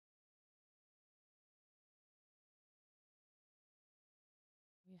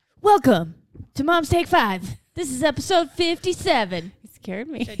Welcome to Mom's Take 5. This is episode 57. You scared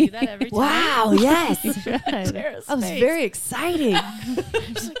me. Should I do that every time? Wow, yes. You should. That That was very exciting.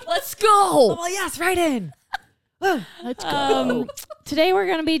 Let's go. Oh, well, yes, right in. Woo. Let's go. Today we're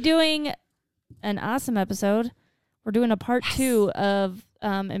going to be doing an awesome episode. We're doing a part 2 of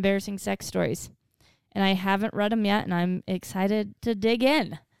embarrassing sex stories. And I haven't read them yet, and I'm excited to dig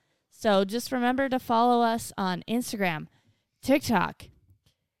in. So just remember to follow us on Instagram, TikTok.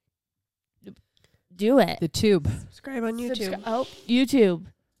 Do it. The tube. Subscribe on YouTube. YouTube.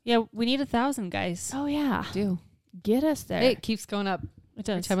 Yeah, we need 1,000 guys. Oh, yeah. Do. Get us there. Hey, it keeps going up. It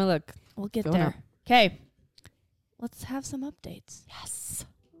Every does. time I look. We'll get Going there. up. Okay. Let's have some updates. Yes.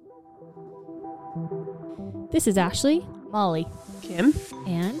 This is Ashley Molly. Kim.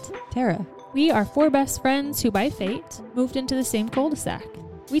 and Tara. we are 4 best friends who by fate moved into the same cul-de-sac.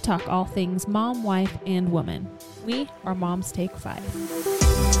 We talk all things mom, wife, and woman. We are Mom's Take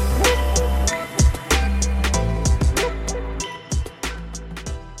 5.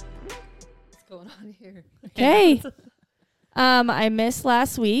 What's going on here? Okay. I missed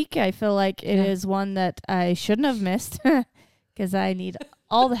last week. I feel like it Yeah. is one that I shouldn't have missed because I need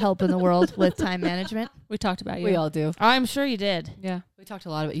all the help in the world with time management. We talked about you. We all do. I'm sure you did. Yeah. We talked a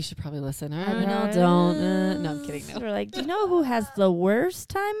lot about you should probably listen. All I right, know. no, don't. No, I'm kidding. No. We're like, do you know who has the worst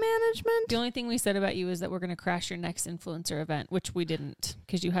time management? The only thing we said about you is that we're going to crash your next influencer event, which we didn't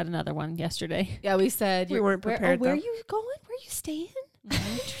because you had another one yesterday. Yeah, we said We weren't prepared, Where are though. you going? Where are you staying?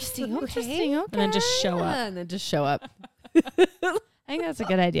 Interesting. Okay. Interesting. Okay. And then just show up. Yeah, and then just show up. I think that's a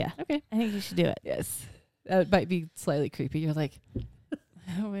good idea. Okay. I think you should do it. Yes. That might be slightly creepy. You're like,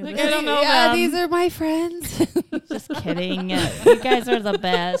 Like, I don't know. Yeah, these are my friends. Just kidding. You guys are the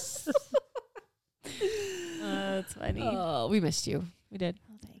best. That's funny. Oh, we missed you. We did.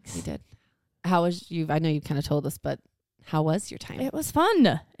 Thanks. We did. How was you? I know you kind of told us, but how was your time? It was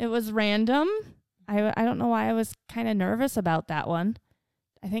fun. It was random. I don't know why I was kind of nervous about that one.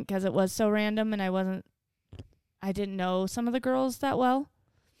 I think because it was so random and I didn't know some of the girls that well.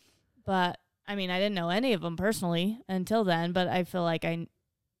 But, I mean, I didn't know any of them personally until then, but I feel like I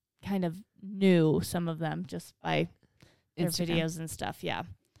kind of knew some of them just by their Instagram. videos and stuff. Yeah.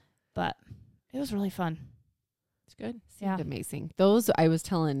 But it was really fun. It's good. Yeah. Seemed amazing. Those, I was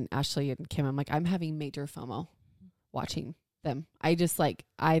telling Ashley and Kim, I'm like, I'm having major FOMO watching them. I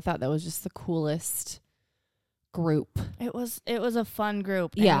thought that was just the coolest group. It was a fun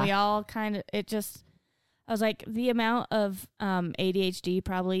group. Yeah. And we all I was like, the amount of ADHD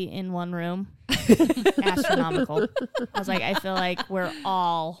probably in one room, astronomical. I was like, I feel like we're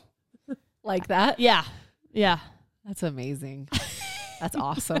all, Like that? yeah. That's amazing. That's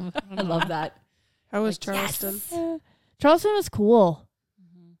awesome. I love that. How was Like, Charleston? Charleston was cool.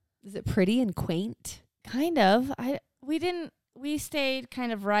 Is it pretty and quaint? Kind of. We stayed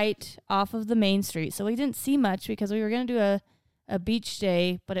kind of right off of the main street, so we didn't see much because we were going to do a beach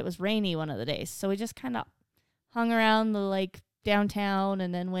day, but it was rainy one of the days. So we just kind of hung around the downtown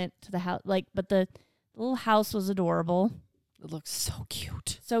and then went to the house. But the little house was adorable. It looks so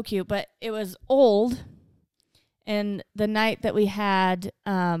cute. So cute, but it was old. And the night that we had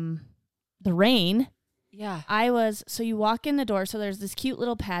the rain, Yeah. so you walk in the door, so there's this cute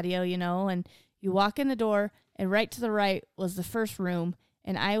little patio, and you walk in the door, and right to the right was the first room,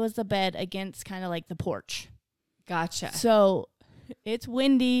 and I was the bed against kind of like the porch. Gotcha. So it's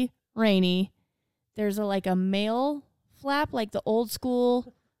windy, rainy. There's a mail flap, like the old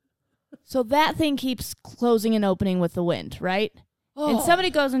school. So that thing keeps closing and opening with the wind, right? And somebody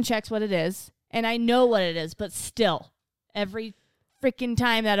goes and checks what it is, and I know what it is, but still, every freaking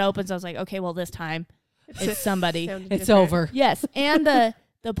time that opens, I was like, okay, well, this time it's somebody. Sounded It's different. over. Yes, and the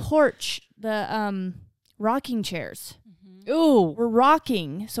porch, the rocking chairs Ooh. were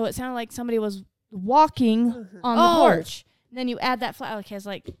rocking, so it sounded like somebody was walking on the Oh. porch. And then you add that flat. Okay, I was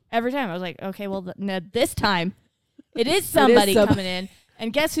like, every time I was like, okay, well, this time it is somebody coming in,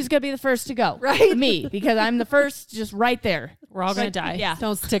 and guess who's gonna be the first to go? Right. Me, because I'm the first, just right there. We're all going to die. Yeah,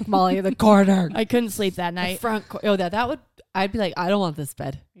 Don't stick Molly in the corner. I couldn't sleep that The night. front that would, I'd be like, I don't want this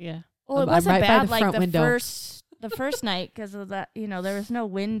bed. Yeah. Well, it I'm wasn't right by bad the like front the window. first night because of that. There was no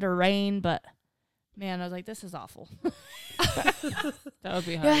wind or rain, but man, I was like, this is awful. That would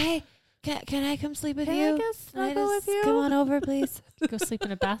be hard. Yeah, hey, can I come sleep with Can I you? go Can I snuggle just with you? Come on over, please. Go sleep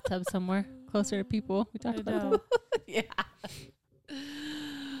in a bathtub somewhere closer to people. We talked about that. Yeah.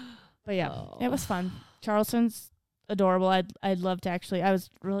 But yeah, Oh. it was fun. Charleston's adorable. I'd love to actually. I was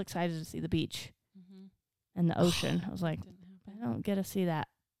real excited to see the beach and the ocean. I was like, I don't get to see that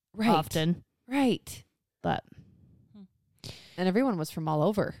Right. often, Right. but And everyone was from all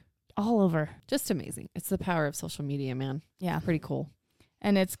over. all over. Just amazing. It's the power of social media, man. Yeah. Pretty cool.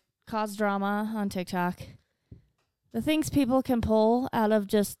 and it's caused drama on TikTok. The things people can pull out of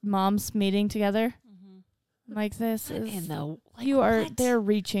just moms meeting together like this is they're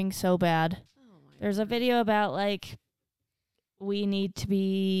reaching so bad. There's a video about like we need to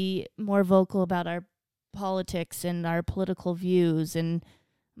be more vocal about our politics and our political views, and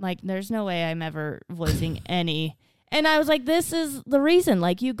like there's no way I'm ever voicing any. And I was like, this is the reason.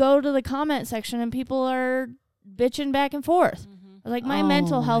 Like you go to the comment section and people are bitching back and forth. Like my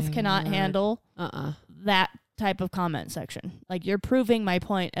mental health cannot handle that type of comment section. Like you're proving my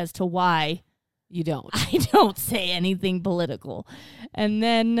point as to why you don't. I don't say anything political. And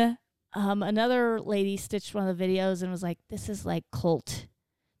then another lady stitched one of the videos and was like, this is like cult.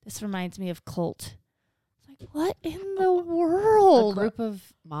 This reminds me of cult. Like, what in the world? A group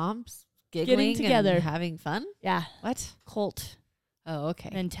of moms giggling together and having fun? Yeah. What? Cult Oh, okay.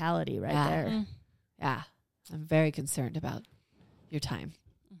 mentality there. Yeah. I'm very concerned about your time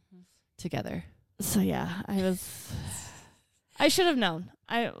together. So yeah, I should have known.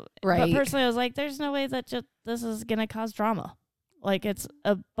 But personally I was like, there's no way that this is gonna cause drama. Like it's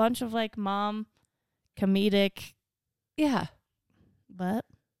a bunch of like mom comedic. Yeah. But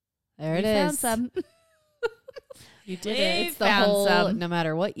there it found is. some. You did it. It's the whole, no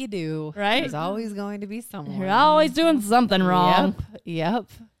matter what you do, right? there's always going to be someone. You're always doing something wrong. Yep.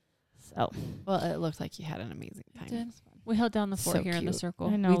 So, well, it looked like you had an amazing time. We held down the fort So here in the cute. circle.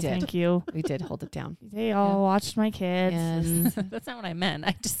 I know, We did. thank you. We did hold it down. They all watched my kids. Yes. That's not what I meant.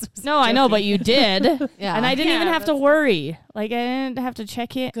 I just was No, I know, but you did. Yeah. And I didn't even Yeah, have to worry. Like, I didn't have to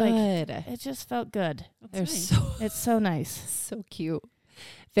check it. Like, Good. it just felt good. They're nice. so It's so nice. so cute.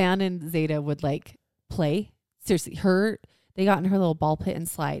 Van and Zeta would like play. Seriously, they got in her little ball pit and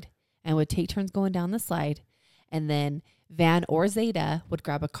slide and would take turns going down the slide. And then Van or Zeta would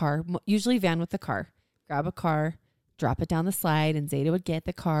grab a car, usually Van with the car, grab a car, drop it down the slide, and Zeta would get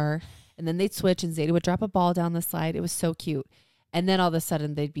the car. And then they'd switch and Zeta would drop a ball down the slide. It was so cute. And then all of a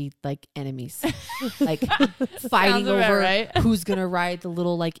sudden they'd be like enemies, like fighting over who's going to ride the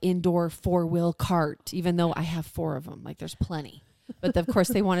little like indoor 4-wheel cart, even though I have 4 of them. Like there's plenty. But of course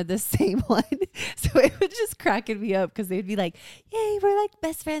they wanted the same one. So it was just cracking me up because they'd be like, yay, we're like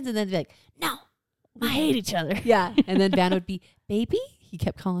best friends. And then they'd be like, no, We hate each other. yeah. And then Van would be baby. He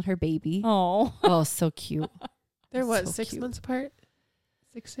kept calling her baby. Oh. Oh, so cute. They're what, So 6 cute. months apart?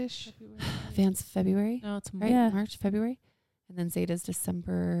 6-ish? Van's February, No, it's right? Yeah. March, February. And then Zeta's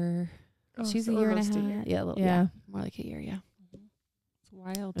December. Oh, She's so a year and a almost half. Yeah, a little, Yeah. more like a year. Yeah. It's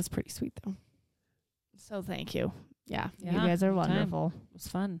wild. That's pretty sweet though. So thank you. Yeah. You guys are good time. wonderful. It was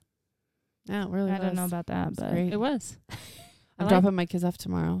fun. Yeah, it really I don't know was. about that, It's but great. It was. I'm dropping my kids off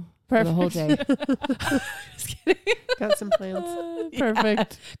tomorrow for the whole day. Just kidding. Got some plans.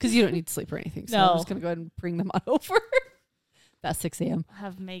 Perfect. Because you don't need to sleep or anything. So No. I'm just going to go ahead and bring them on over. About 6 a.m.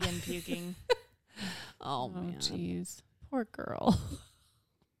 Have Megan puking. Oh, man. jeez. Poor girl.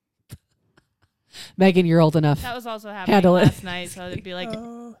 Megan, you're old enough. That was also happening Handle it. last night, so it'd be like,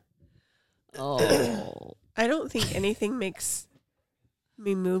 Oh, Oh. I don't think anything makes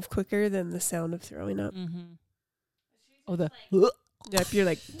me move quicker than the sound of throwing up. Mm-hmm. Oh, the. Yep, you're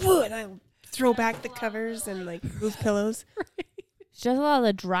like, whoa, and I'll throw back the covers and like move pillows. it's just a lot of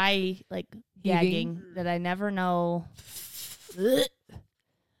the dry, like, Heaving. gagging that I never know.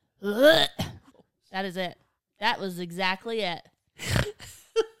 That is it. That was exactly it.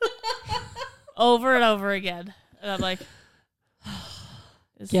 Over and over again. And I'm like,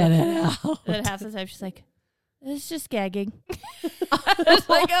 Get it out. And then half the time she's like, it's just gagging. It's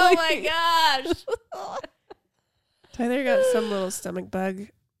like, oh my gosh. Tyler got some little stomach bug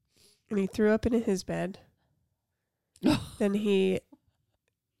and he threw up in his bed. Then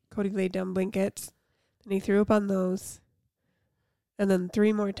Cody laid down blankets and he threw up on those. And then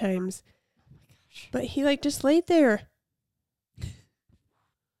 3 more times. But he like just laid there.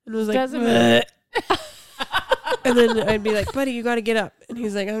 And was like, Doesn't "Bleh." And then I'd be like, buddy, you got to get up. And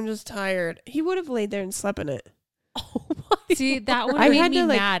he's like, I'm just tired. He would have laid there and slept in it. Oh, my See, that would I have made had me to,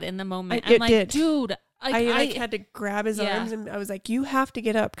 like- mad in the moment. it I'm like, did. dude, I had to grab his yeah. arms and I was like, you have to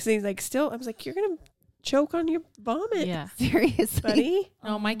get up. Because he's like, still, I was like, you're going to choke on your vomit, yeah. Seriously. buddy.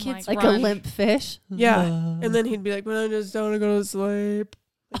 No, my Oh kids Like run. a limp fish. Yeah. And then he'd be like, well, I just don't want to go to sleep.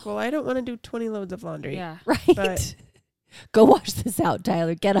 Like, well, I don't want to do 20 loads of laundry. Yeah. Right. But- Go wash this out,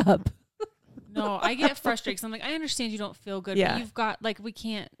 Tyler. Get up. No, I get frustrated because I'm like, I understand you don't feel good, Yeah. but you've got like we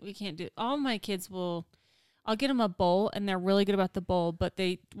can't do. All my kids I'll get them a bowl, and they're really good about the bowl, but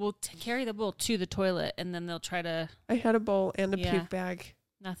they will carry the bowl to the toilet, and then they'll try to I had a bowl and a Yeah. puke bag.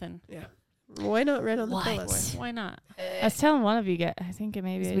 nothing. Why not right on the What? pillow? Why not? I was telling one of you guys, I think it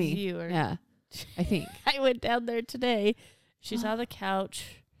maybe It's it was me. you. Or Yeah. I think. I went down there today She's on the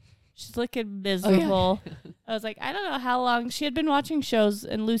couch. She's looking miserable. I was like, I don't know how long. She had been watching shows,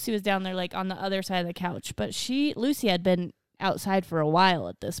 and Lucy was down there, like, on the other side of the couch. But Lucy had been outside for a while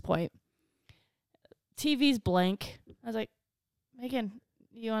at this point. TV's blank. I was like, Megan,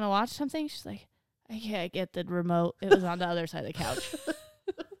 you want to watch something? She's like, I can't get the remote. It was on the other side of the couch.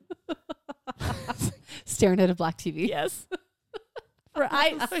 Staring at a black TV. Yes.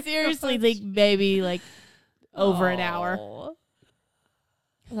 I seriously think maybe, like, over an hour.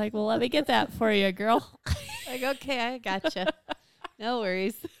 I was like, well, let me get that for you, girl. Like, okay, I gotcha. No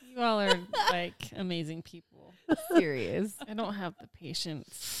worries. You all are like amazing people. Serious. I don't have the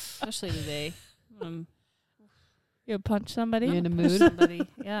patience, especially today. You punch somebody? You in a Push mood? somebody.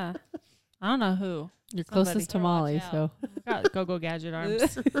 Yeah. I don't know who. You're Somebody. closest to Molly, Watch so. Got go-go gadget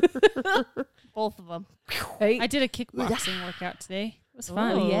arms. Both of them. I did a kickboxing workout today. It was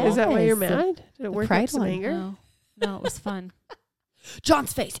fun. Oh, yeah. Is that why you're Yes, mad? Did it work pride up some one. anger? No, it was fun.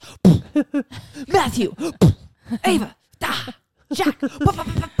 John's face. Matthew. Ava. Jack.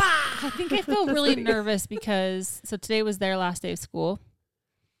 I think I feel really nervous because today was their last day of school,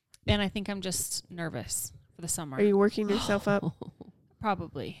 and I think I'm just nervous for the summer. Are you working yourself up?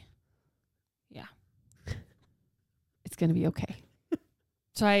 Probably. It's going to be okay.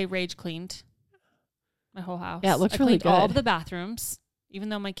 So I rage cleaned my whole house. Yeah, it looks I really cleaned all of good. the bathrooms, even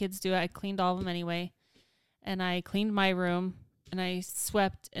though my kids do it. I cleaned all of them anyway, and I cleaned my room, and I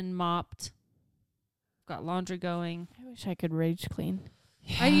swept and mopped. Got laundry going. I wish I could rage clean.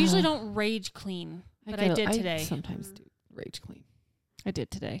 I usually don't rage clean, but I did today. I sometimes do rage clean. I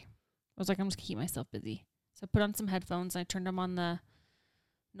did today. I was like, I'm just going to keep myself busy. So I put on some headphones, and I turned them on the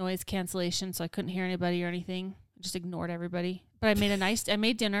noise cancellation so I couldn't hear anybody or anything. I just ignored everybody. But I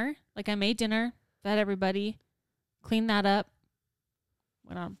made dinner. Like, I made dinner, fed everybody, cleaned that up,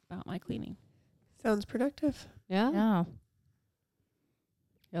 went on about my cleaning. Sounds productive. Yeah? Yeah.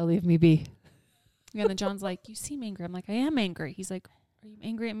 You'll leave me be. Yeah, and then John's like, you seem angry. I'm like, I am angry. He's like, are you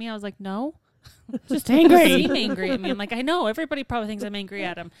angry at me? I was like, no. Just You angry. seem angry at me. I'm like, I know. Everybody probably thinks I'm angry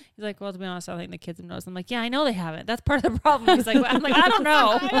at him. He's like, well, to be honest, I don't think the kids have noticed. I'm like, yeah, I know they haven't. That's part of the problem. He's like, well, I'm like, I don't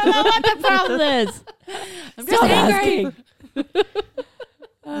know. I don't know what the problem is. I'm just angry.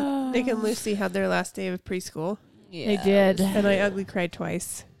 Nick and Lucy had their last day of preschool, They did. and I ugly cried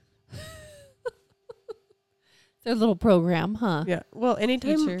twice. Their little program, huh? Yeah. Well,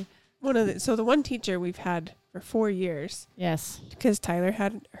 anytime Teacher. the one teacher we've had for 4 years, Yes. because Tyler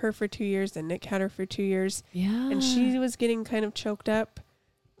had her for 2 years and Nick had her for 2 years, Yeah. and she was getting kind of choked up.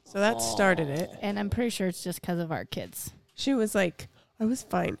 So that started it. And I'm pretty sure it's just because of our kids. She was like, I was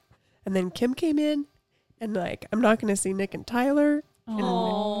fine. And then Kim came in and like, I'm not going to see Nick and Tyler.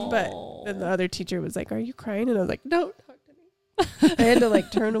 But then the other teacher was like, are you crying? And I was like, no, talk to me. I had to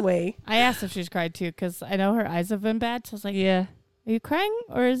like turn away. I asked if she's cried too because I know her eyes have been bad. So I was like, Yeah. are you crying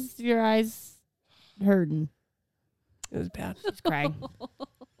or is your eyes hurting? It was bad. She's crying.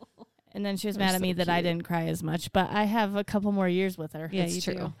 And then she was mad at me that I didn't cry as much. But I have a couple more years with her. Yeah, That's you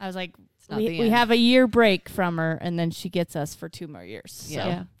true. do. I was like, It's not the we end. have a year break from her, and then she gets us for 2 more years. Yeah. So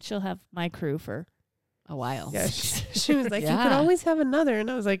Yeah. she'll have my crew for. a while. Yeah. She was like, you could Yeah. always have another. And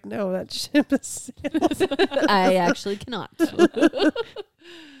I was like, no, that ship is sailed. I actually cannot.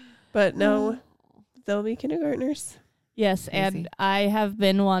 But no, they'll be kindergartners. Yes, and Crazy. I have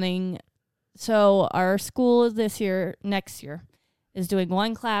been wanting. So our school next year, is doing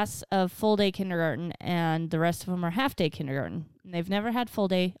one class of full day kindergarten, and the rest of them are half day kindergarten. And they've never had full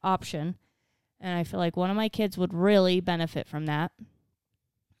day option, and I feel like one of my kids would really benefit from that.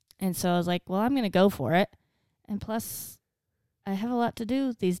 And so I was like, well, I'm going to go for it. And plus, I have a lot to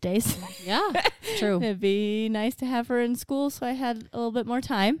do these days. Yeah, true. It'd be nice to have her in school, so I had a little bit more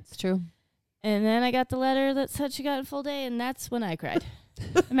time. It's true. And then I got the letter that said she got a full day, and that's when I cried.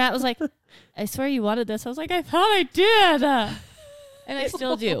 And Matt was like, I swear you wanted this. I was like, I thought I did. And I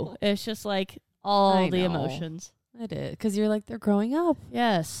still do. It's just like all I the know. emotions. It is. Because you're like, they're growing up.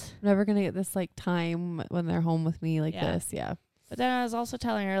 Yes. I'm never going to get this like time when they're home with me like Yeah. this. Yeah. But then I was also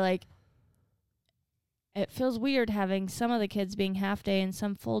telling her, like, it feels weird having some of the kids being half day and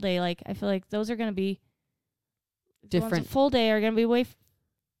some full day. Like, I feel like those are going to be the ones Different. that full day are going to be way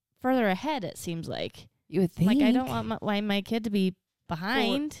further ahead, it seems like. You would I'm think. like, I don't want my kid to be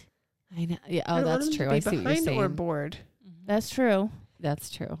behind. I know. Yeah. I Oh, don't want that's them to true. be I see what you're behind or saying. bored. That's true. That's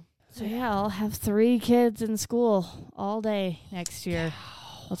true. So yeah, I'll have 3 kids in school all day next year.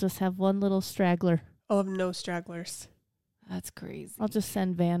 I'll just have one little straggler. I'll have no stragglers. That's crazy. I'll just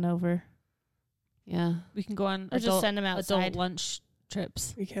send Van over. Yeah. We can go on Or just send him outside. adult lunch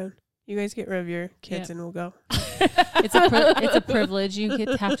trips. We can. You guys get rid of your kids Yeah. and we'll go. It's a privilege you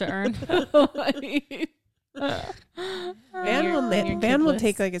have to earn. Van will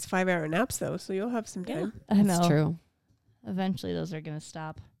take like his 5-hour naps though, so you'll have some time. I know. That's true. Eventually, those are going to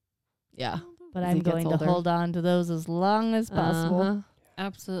stop. Yeah. But As I'm he gets going to older. hold on to those as long as possible. Uh-huh.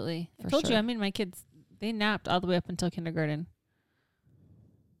 Absolutely. I For told you, sure. I made my kids, they napped all the way up until kindergarten.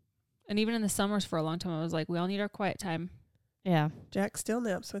 And even in the summers for a long time, I was like, we all need our quiet time. Yeah. Jack still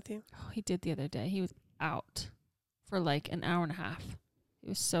naps with you. Oh, he did the other day. He was out for like an hour and a half. He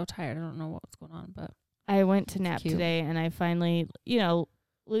was so tired. I don't know what was going on, but I went to nap Cute. today, and I finally,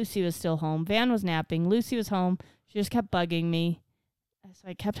 Lucy was still home. Van was napping. Lucy was home. She just kept bugging me. So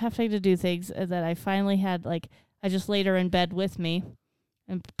I kept having to do things that I finally had, I just laid her in bed with me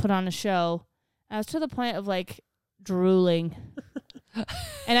and put on a show. I was to the point of, drooling.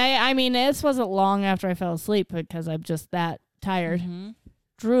 And I mean, this wasn't long after I fell asleep because I'm just that tired. Mhm.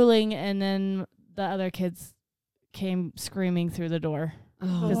 Drooling, and then the other kids came screaming through the door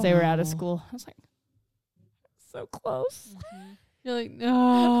Oh, because they were out of no. school. I was like, so close. You're like,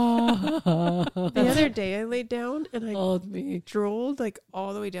 no. The other day I laid down and I Hold me. drooled like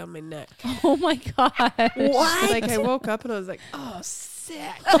all the way down my neck. Oh my gosh. Like I woke up and I was like, oh, sick.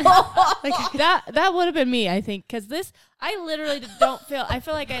 That would have been me, I think, because I literally don't feel. I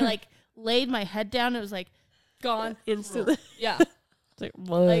feel like I laid my head down. It was gone Instantly. Yeah,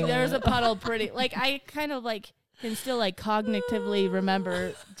 like there was a puddle. Pretty I kind of can still cognitively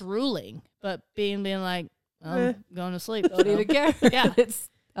remember drooling, but being like I'm going to sleep. Don't even care. Yeah.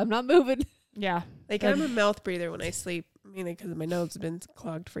 I'm not moving. Yeah, Like I'm a mouth breather when I sleep, mainly because my nose has been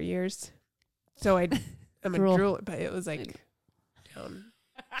clogged for years. So I'm a Drool. drooler, but it was like down.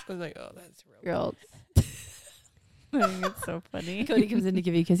 I was like, oh, that's real. Girl. I think it's so funny. Cody comes in to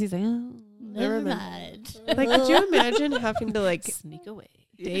give you a kiss. He's like, oh. Never mind. Like, could you imagine having to Sneak away.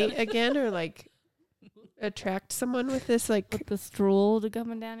 date again or attract someone with this With the drool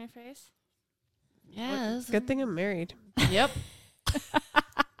coming down your face. Yes. Good thing I'm married. Yep.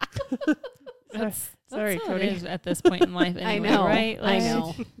 Sorry, That's how it Cody. is at this point in life. I Anyway, know. right? I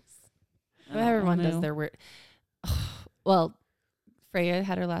know. I don't Everyone know. does their weird. Well, Freya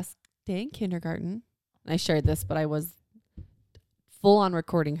had her last day in kindergarten. I shared this, but I was full on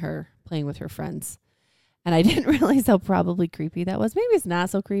recording her playing with her friends. And I didn't realize how probably creepy that was. Maybe it's not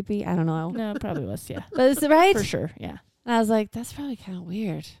so creepy. I don't know. No, it probably was. Yeah, But it's right. for sure. Yeah. And I was like, that's probably kind of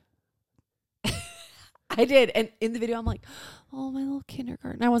weird. I did. And in the video, I'm like, oh, my little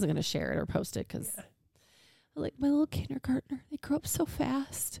kindergartner. I wasn't going to share it or post it because like my little kindergartner, they grow up so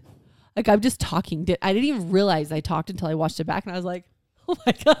fast. Like I'm just talking. I didn't even realize I talked until I watched it back. And I was like, oh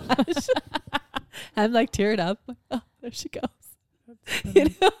my gosh. I'm like teared up. Oh, there she goes. You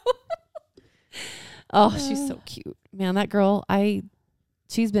know? Oh, she's so cute. Man, that girl,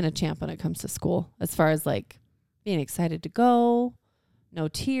 she's been a champ when it comes to school as far as being excited to go, no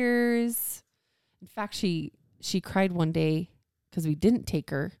tears. In fact, she cried one day because we didn't take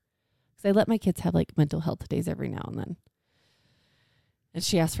her because I let my kids have mental health days every now and then. And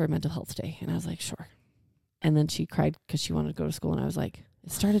she asked for a mental health day and I was like, sure. And then she cried because she wanted to go to school. And I was like,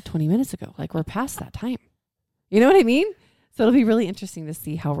 it started 20 minutes ago. We're past that time. You know what I mean? So it'll be really interesting to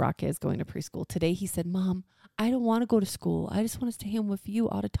see how Rocket is going to preschool. Today he said, Mom, I don't want to go to school. I just want to stay home with you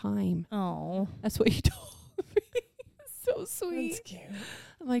all the time. Oh. That's what he told me. So sweet. That's cute.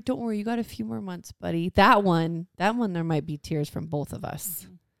 I'm like, don't worry, you got a few more months, buddy. That one, there might be tears from both of us.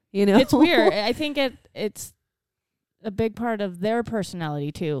 You know, It's weird. I think it's a big part of their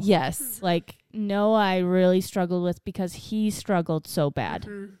personality too. Yes. Noah, I really struggled with because he struggled so bad.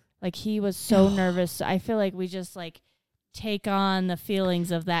 Mhm. He was so nervous. I feel like we just take on the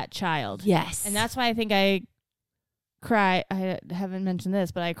feelings of that child. Yes. And that's why I think I cry. I haven't mentioned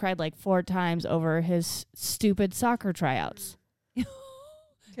this, but I cried 4 times over his stupid soccer tryouts.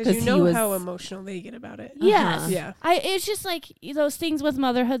 Because 'Cause you he know was- how emotional they get about it. Yes. Yeah. It's just those things with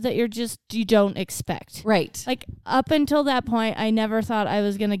motherhood that you don't expect. right. Up until that point, I never thought I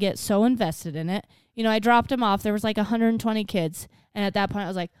was going to get so invested in it. I dropped him off. There was 120 kids. And at that point, I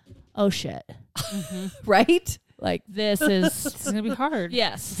was like, oh, shit. Right. This is... It's going to be hard.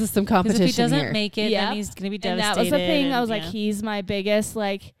 yes. This is some Because competition if he doesn't here. make it, Yeah. then he's going to be And devastated. that was the thing. I was and, like, he's my biggest,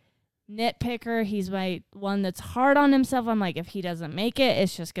 nitpicker. He's my one that's hard on himself. I'm like, if he doesn't make it,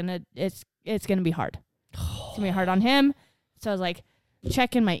 it's just going to... It's going to be hard. It's going to be hard on him. So I was like,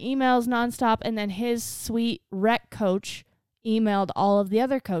 checking my emails nonstop. And then his sweet rec coach emailed all of the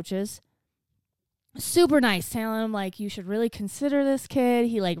other coaches. Super nice, telling him you should really consider this kid.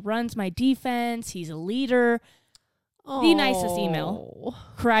 He runs my defense. He's a leader. The nicest email.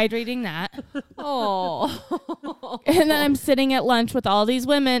 Cried reading that. Oh. And then I'm sitting at lunch with all these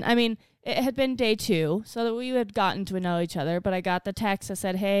women. I mean, it had been day 2, so that we had gotten to know each other. But I got the text that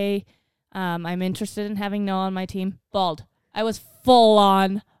said, hey, I'm interested in having Noah on my team. Bald. I was full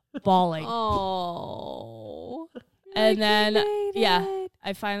on bawling. Oh. And then, yeah,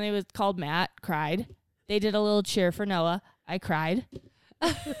 I finally was called Matt, cried. They did a little cheer for Noah. I cried.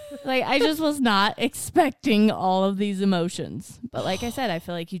 Like, I just was not expecting all of these emotions. But like I said, I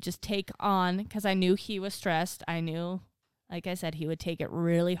feel like you just take on, because I knew he was stressed. I knew, like I said, he would take it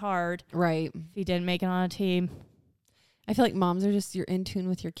really hard Right. if he didn't make it on a team. I feel like moms are just, you're in tune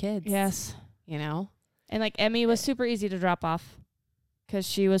with your kids. Yes. You know? And like Emmy was super easy to drop off because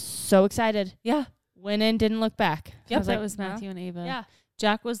she was so excited. Yeah. Went in, didn't look back. I Yep, that like, was Matthew and Ava. Yeah.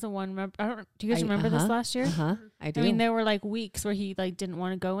 Jack was the one. Do you guys remember this last year? Uh-huh. I do. I mean, there were like weeks where he like didn't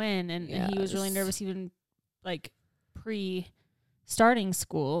want to go in, and he was really Yes. nervous. Even like pre-starting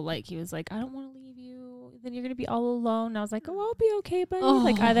school, like he was like, "I don't want to leave you. Then you're gonna be all alone." And I was like, "Oh, I'll be okay, buddy."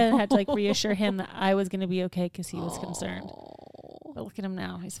 Like I then had to like reassure him that I was gonna be okay because he was concerned. But look at him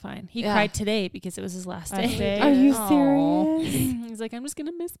now; he's fine. He Yeah. cried today because it was his last Last day. day. Are you Aw. serious? He's like, "I'm just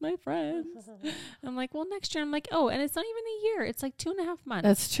gonna miss my friends." I'm like, "Well, next year." I'm like, "Oh, and it's not even a year; it's like 2.5 months.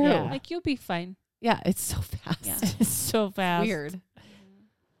 That's true. Yeah. Like you'll be fine." Yeah, it's so fast. Yeah. It's so fast. Weird.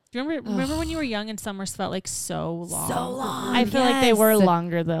 Do you remember when you were young and summers felt like so long? I feel like they were Yes.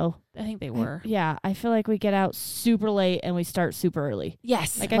 longer though. I think they were. Yeah, I feel like we get out super late and we start super early.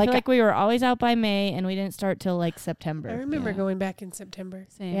 Yes. Like I feel like we were always out by May and we didn't start till like I September. remember Yeah. going back in September.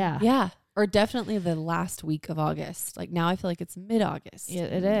 Same. Yeah. yeah. Or definitely the last week of August. Like now I feel like it's mid-August. Yeah,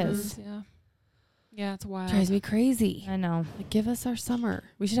 it is. Yeah. Yeah, it's wild. Drives me crazy. I know. Like, give us our summer.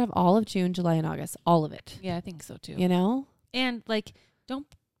 We should have all of June, July, and August. All of it. Yeah, I think so too. You know? And like, don't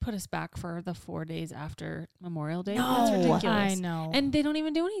put us back for the 4 days after Memorial Day. No. That's I ridiculous. know. And they don't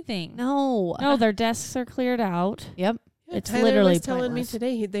even do anything. No. no, their desks are cleared out. Yep. Yeah, It's Tyler literally was telling pointless. me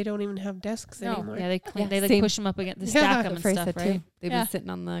today they don't even have desks No. anymore. Yeah, they clean, Yeah, they like same. push them up against, they Yeah. stack them That's and what I stuff, said right? too. They've Yeah. been sitting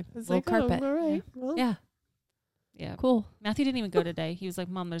on the I was little like, carpet. Oh, all right. Well, Yeah. Yeah. Cool. Matthew didn't even go today. He was like,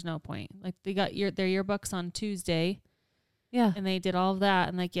 "Mom, there's no point." Like they got their yearbooks on Tuesday, Yeah. and they did all of that.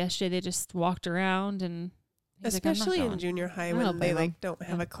 And like yesterday, they just walked around and he's like, "I'm not especially in going." junior high I when don't they blame like 'em. don't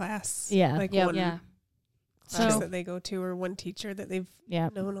have a class. Yeah. Like Yep. one Yeah. class So that they go to or one teacher that they've Yeah.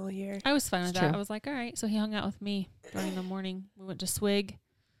 known all year. I was fine with It's that. true. I was like, all right. So he hung out with me during the morning. We went to Swig.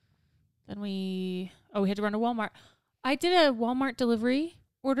 Then we had to run to Walmart. I did a Walmart delivery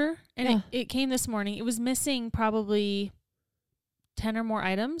order, and Yeah. it came this morning. It was missing probably 10 or more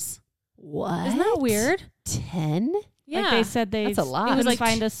items. What? Isn't that weird? 10? Yeah. Like they said they That's a lot. It was like like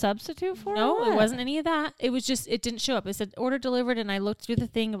find a substitute for no, it. it wasn't any of that. It was just, it didn't show up. It said order delivered, and I looked through the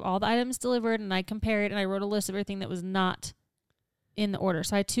thing of all the items delivered, and I compared, and I wrote a list of everything that was not in the order.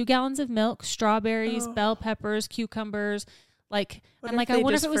 So I had 2 gallons of milk, strawberries, Oh. bell peppers, cucumbers. Like, What I'm like, they I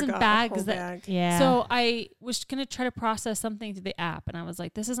wonder if just it was in forgot a bags whole that. bag? Yeah. So I was going to try to process something through the app, and I was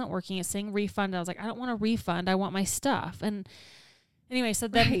like, this isn't working. It's saying refund. I was like, I don't want a refund. I want my stuff. And anyway, so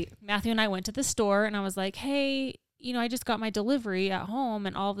then Right. Matthew and I went to the store, and I was like, hey, I just got my delivery at home,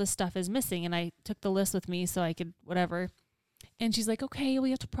 and all of this stuff is missing. And I took the list with me so I could whatever. And she's like, okay, we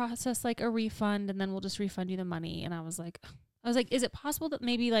have to process like a refund, and then we'll just refund you the money. And I was like, is it possible that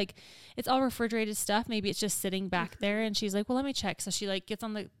maybe like it's all refrigerated stuff? Maybe it's just sitting back there. And she's like, well, let me check. So she like gets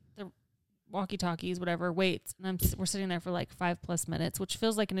on the walkie-talkies, whatever, waits. And we're sitting there for like 5+ minutes, which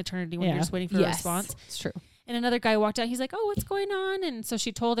feels like an eternity when Yeah. you're just waiting for a response. It's true. And another guy walked out. He's like, oh, what's going on? And so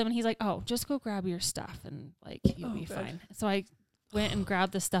she told him, and he's like, oh, just go grab your stuff, and like you'll Oh, be good. fine. So I went and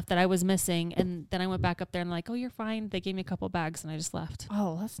grabbed the stuff that I was missing, and then I went back up there and like, oh, you're fine. They gave me a couple bags, and I just left.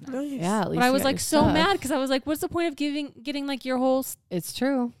 Oh, that's nice. Nice. Yeah. At least But I you was got like your so stuff. mad because I was like, what's the point of getting like your whole It's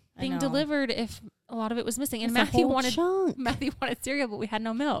true. I thing know. delivered if a lot of it was missing? And It's a Matthew whole wanted chunk. Matthew wanted cereal, but we had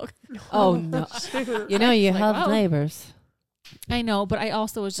no milk. Oh, no. Shoot. You know, you Like, have wow. neighbors. I know, but I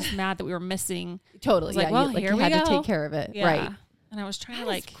also was just mad that we were missing. Totally. It's like, yeah. well, you, here you we had to go. take care of it. Yeah. Right. And I was trying to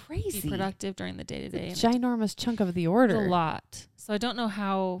That is like crazy. be productive during the day to day. Ginormous chunk of the It's order. a lot. So I don't know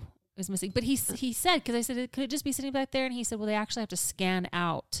how it was missing. But he said, because I said, could it just be sitting back there? And he said, well, they actually have to scan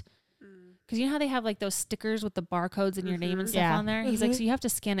out. Because you know how they have like those stickers with the barcodes and your name and Mhm. stuff Yeah. on there? He's like, so you have to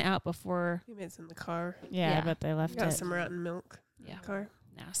scan it out before. Maybe it's in the car. Yeah, Yeah. I bet they left Got it. some rotten milk in Yeah, the car.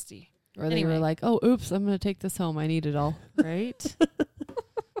 nasty. Or they Anyway. were like, oh, oops, I'm going to take this home. I need it all. Right?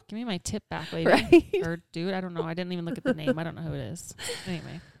 Give me my tip back, lady. Right. Or dude, I don't know. I didn't even look at the name. I don't know who it is.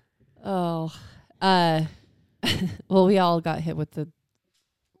 Anyway. Oh, well, we all got hit with the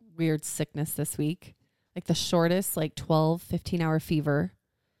weird sickness this week. Like the shortest, like 12, 15-hour fever.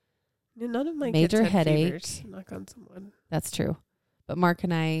 Yeah, none of my Major kids had headache. fevers. Knock on someone. That's true. But Mark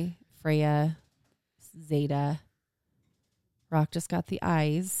and I, Freya, Zeta, Rock just got the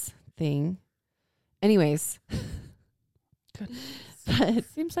eyes thing. Anyways, But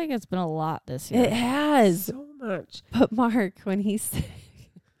Seems like it's been a lot this year. it has. So much. But Mark, when he's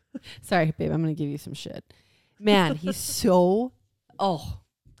sorry, babe, I'm gonna give you some shit. Man, he's so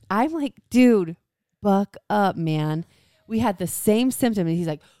I'm like, dude, buck up, man. We had the same symptom, and he's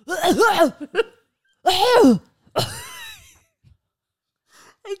like,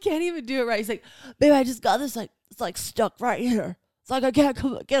 I can't even do it right. He's like, babe, I just got this, like, it's like stuck right here. It's like I can't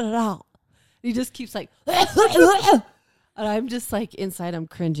get it out. And he just keeps like, and I'm just like inside, I'm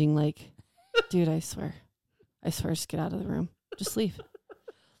cringing, like, dude, I swear, just get out of the room, just leave.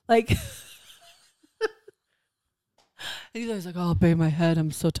 Like, and he's always like, oh, babe, my head,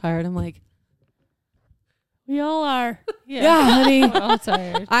 I'm so tired. I'm like, We all are. yeah, honey, We're all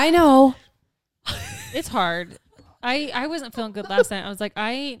tired. I know. It's hard. I wasn't feeling good last night. I was like,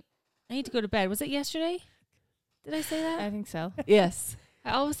 I need to go to bed. Was it yesterday? Did I say that? I think so. Yes.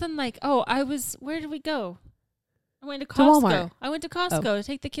 All of a sudden, like, where did we go? I went to To Walmart. Costco. I went to Costco to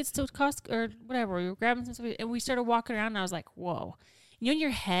take the kids to Costco or whatever. We were grabbing some stuff and we started walking around and I was like, whoa. You know, in your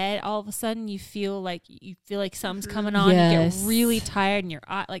head, all of a sudden you feel like something's coming on. Yes. You get really tired and your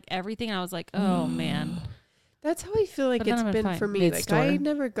eye, like everything. And I was like, oh man. That's how I feel like But then it's I'm been fine. for me. Mid-store. Like I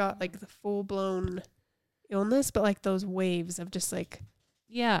never got like the full blown illness, but like those waves of just like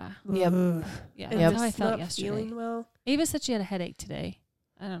Yeah. Yep. ugh, Yeah. and That's how I just felt not yesterday. feeling well. Ava said she had a headache today.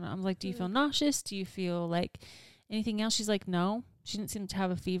 I don't know. I'm like, do you feel nauseous? Do you feel like anything else? She's like, no. She didn't seem to have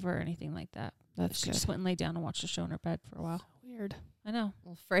a fever or anything like that. That's She good. just went and laid down and watched a show in her bed for a while. Weird. I know.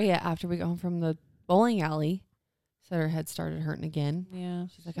 Well, Freya, after we got home from the bowling alley, said her head started hurting again. Yeah.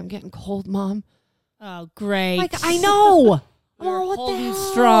 She's like, I'm getting cold, Mom. Oh, great. Like, I know. We're Oh, what the holding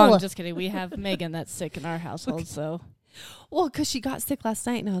hell? strong. Just kidding. We have Megan that's sick in our household, so Well, because she got sick last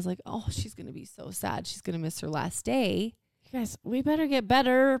night, and I was like, oh, she's going to be so sad. She's going to miss her last day. you guys, we better get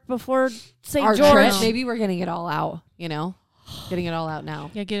better before St. Our George. trip, maybe we're getting it all out, you know? Getting it all out now.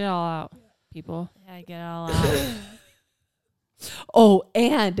 Yeah, get it all out, people. Yeah, get it all out. Oh,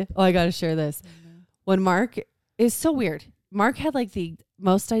 and, I got to share this. When Mark is so weird. Mark had like the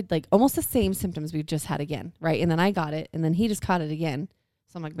most, almost the same symptoms we just had again, right? And then I got it, and then he just caught it again.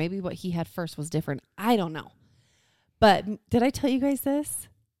 So I'm like, maybe what he had first was different. I don't know. But did I tell you guys this?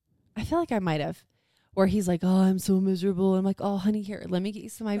 I feel like I might have. Where he's like, oh, I'm so miserable. I'm like, oh, honey, here, let me get you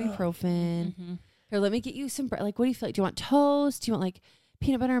some ibuprofen. Mm-hmm. Here, let me get you some bread. Like, what do you feel like? Do you want toast? Do you want like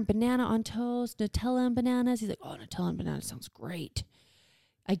peanut butter and banana on toast? Nutella and bananas? He's like, oh, Nutella and banana sounds great.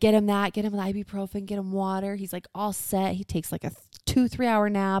 I get him that, get him the ibuprofen, get him water. He's like all set. He takes like a 2-3 hour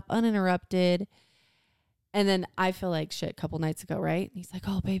nap, uninterrupted. And then I feel like shit a couple nights ago, right? And he's like,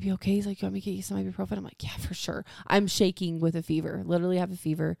 oh, baby, okay. He's like, you want me to get you some ibuprofen? I'm like, yeah, for sure. I'm shaking with a fever. Literally have a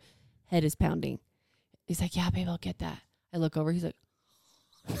fever. Head is pounding. He's like, yeah, babe, I'll get that. I look over. He's like,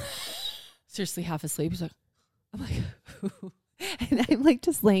 seriously half asleep. He's like, I'm like, and I'm like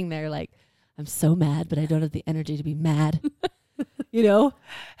just laying there like, I'm so mad, but I don't have the energy to be mad, you know?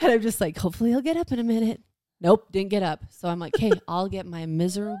 And I'm just like, hopefully he'll get up in a minute. Nope, didn't get up. So I'm like, hey, I'll get my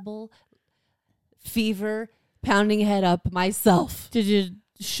miserable fever pounding head up myself. Did you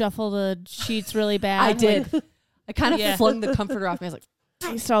shuffle the sheets really bad? I did. Like, I kind of Yeah. flung the comforter off me. I was like,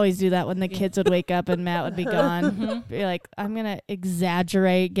 I used to always do that when the kids would wake up and Matt would be gone. Mhm. Be like, I'm going to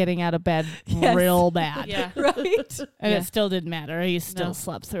exaggerate getting out of bed Yes. real bad. Yeah. right? And Yeah. it still didn't matter. You still No.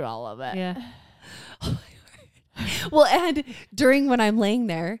 slept through all of it. Yeah. Well, and during when I'm laying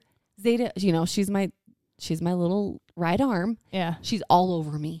there, Zeta, you know, she's my little right arm. Yeah. She's all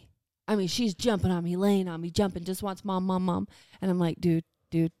over me. I mean, she's jumping on me, laying on me, jumping, just wants mom, mom, mom. And I'm like, dude.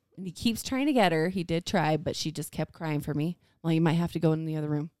 And he keeps trying to get her. He did try, but she just kept crying for me. Well, you might have to go in the other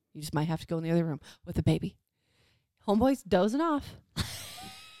room. You just might have to go in the other room with the baby. Homeboy's dozing off.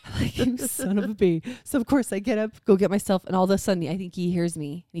 I'm like, you son of a bee. So, of course, I get up, go get myself, and all of a sudden, I think he hears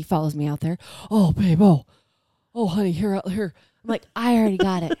me, and he follows me out there. Oh, babe, oh, honey, here. I'm like, I already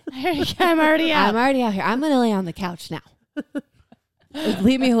got it. I'm already out. I'm already out here. I'm going to lay on the couch now.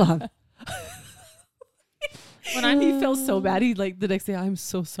 Leave me alone. He felt so bad. He like the next day, I'm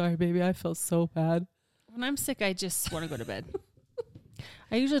so sorry, baby. I felt so bad. When I'm sick, I just want to go to bed.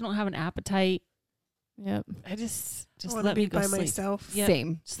 I usually don't have an appetite. Yep. I just I wanna let be me go by sleep. myself. Yeah.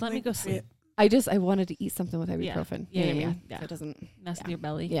 Same. Just let me go sleep. I wanted to eat something with Yeah. ibuprofen. Yeah, You know what I yeah, mean? yeah. So it doesn't. Mess Yeah. with your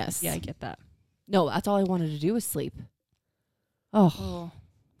belly. Yes. Yeah, I get that. No, that's all I wanted to do was sleep. Oh, Oh.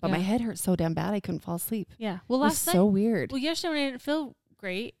 but yeah. my head hurt so damn bad I couldn't fall asleep. Yeah. Well, It was last night. so weird. Well, yesterday when I didn't feel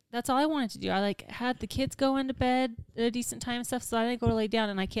great, that's all I wanted to do. I like had the kids go into bed at a decent time and stuff, so I didn't go to lay down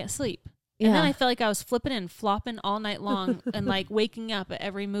and I can't sleep. And then I felt like I was flipping and flopping all night long and like waking up at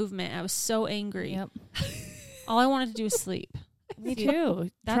every movement. I was so angry. Yep. All I wanted to do was sleep. Me too.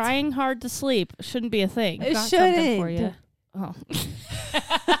 That's- Trying hard to sleep shouldn't be a thing. It Got something for shouldn't. you. Oh.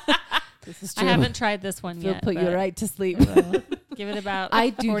 This is I true. haven't tried this one It'll yet. put you but right to sleep. Give it about I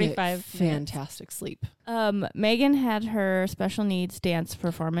do 45 get minutes. fantastic sleep. Megan had her special needs dance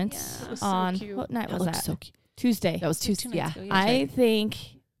performance Yeah. That was so on cute. what night That was looked that? so cute. Tuesday. That was Two Tuesday. nights Yeah. ago, I think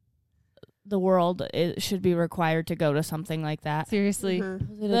the world should be required to go to something like that. Seriously. Mhm.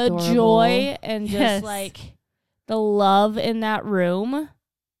 Was it The adorable? joy and just Yes. like the love in that room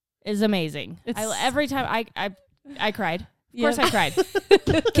is amazing. It's- Every time I cried. Of course I cried.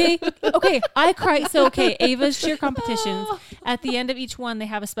 Okay. I cry. So, Ava's cheer competitions. At the end of each one, they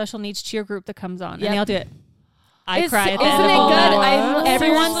have a special needs cheer group that comes on, Yep. and they all do it. I It's- cry at the isn't end of it all good? that.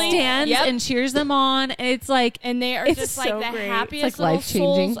 Everyone seriously- stands Yep. and cheers them on, and it's like And they are It's just like so the great. happiest It's like little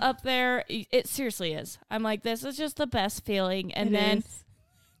life-changing. souls up there. It seriously is. I'm like, this is just the best feeling. And It then is.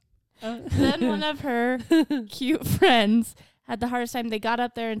 then one of her cute friends had the hardest time. They got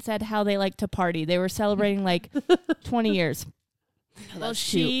up there and said how they like to party. They were celebrating like 20 years. Well,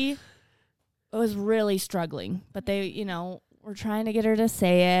 she was really struggling, but they, were trying to get her to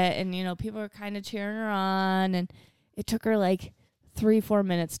say it. And, people were kind of cheering her on. And it took her like 3-4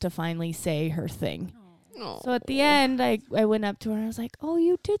 minutes to finally say her thing. So at the end, I went up to her and I was like, oh,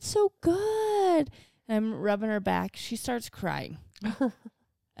 you did so good. And I'm rubbing her back. She starts crying.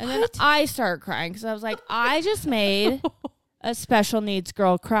 And then I start crying because I was like, I just made a special needs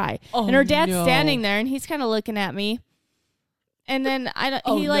girl cry. And her dad's standing there and he's kind of looking at me. And then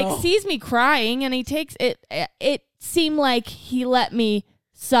he sees me crying and he takes it. It seemed like he let me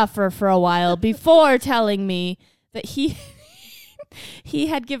suffer for a while before telling me that he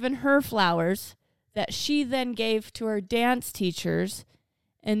had given her flowers that she then gave to her dance teachers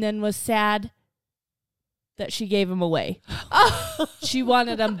and then was sad that she gave them away. She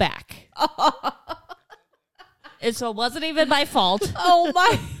wanted them back. And so it wasn't even my fault. Oh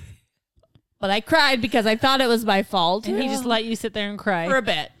my! But I cried because I thought it was my fault. and he just let you sit there and cry. for a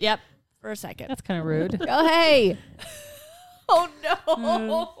bit. Yep. For a second. That's kind of rude. Oh hey! Oh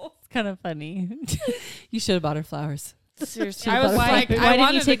no. It's kind of funny. You should have bought her flowers. Seriously. I was why like, didn't I you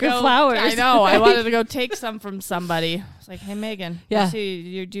wanted take to her go, flowers? I know. I wanted to go take some from somebody. I was like, hey, Megan. Yeah. Do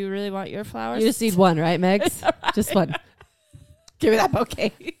you really want your flowers? You just need one, right, Megs? Just one. Give me that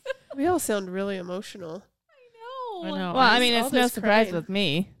bouquet. We all sound really emotional. I know. Well, I mean, all it's no this surprise crying. with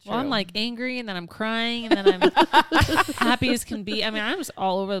me. Well, I'm like angry, and then I'm crying, and then I'm happy as can be. I mean, I'm just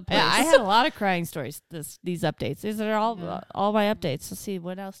all over the place. Yeah, I had a lot of crying stories. These updates. These are all Yeah. all my updates. Let's see,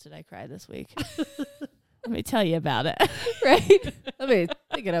 what else did I cry this week? Let me tell you about it. Right? Let me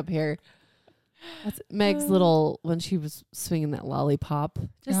pick it up here. That's Meg's little when she was swinging that lollipop.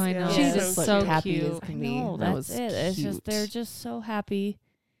 Oh, I know. She Yeah. just So looked so happy cute. as can be. No, That that's was it. It's just they're cute. just so happy,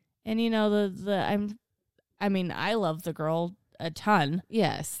 and I mean, I love the girl a ton,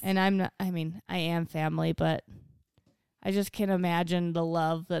 Yes. and I am family, but I just can't imagine the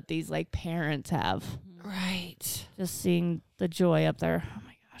love that these like parents have. Right. Just seeing the joy up there. Oh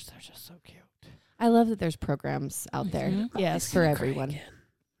my gosh, they're just so cute. I love that there's programs out there Mhm. Yes. for everyone.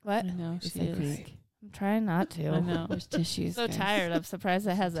 What? I know. It's She like is. Greek. I'm trying not to. I know. There's tissues. So guys. tired. I'm surprised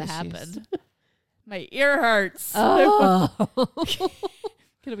it hasn't Tissues. happened. My ear hurts. Oh.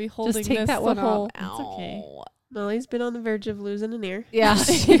 Gonna be holding Just take this that the one whole. off. It's okay. Ow. Molly's been on the verge of losing an ear. Yeah.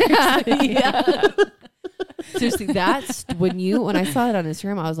 Yeah. Seriously, that's when I saw it on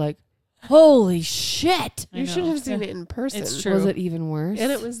Instagram, I was like, holy shit. I You should know. have seen it in person. It's true. Was it even worse?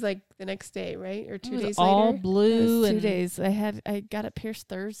 And it was like the next day, right? Or It 2 was days all later. It blue was 2 and days. I got it pierced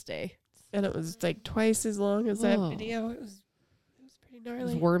Thursday. And it was like twice as long as that Oh. video. It was pretty There's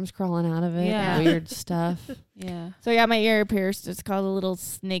gnarly. worms crawling out of it. Yeah. Weird stuff. Yeah. So I got my ear pierced. It's called a little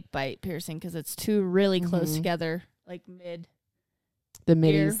snake bite piercing because it's two really close Mhm. together, like mid The ear.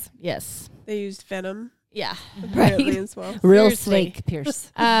 middies. Yes. They used venom Yeah. apparently as well. Real Seriously. snake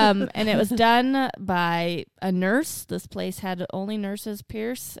pierce. And it was done by a nurse. This place had only nurses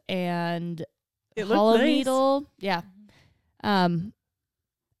pierce and It looked hollow nice. needle. Yeah.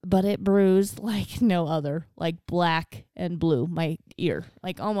 But it bruised like no other, like black and blue, my ear,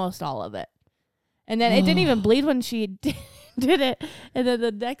 like almost all of it. And then it didn't even bleed when she did it. And then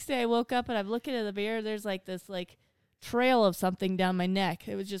the next day I woke up and I'm looking at the mirror. There's like this like trail of something down my neck.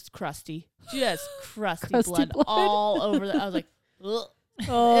 It was just crusty blood blood. all over. I was like, ugh.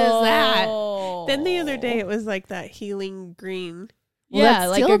 Oh. that? Then the other day it was like that healing green. Well, yeah,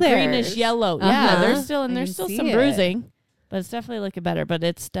 that's like still a there. greenish yellow. Yeah, Uh-huh. there's still I there's can still see some it. bruising, but it's definitely looking better. But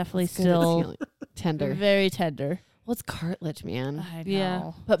it's definitely It's good. It's still healing. Tender. very tender. Well, it's cartilage, man. I know.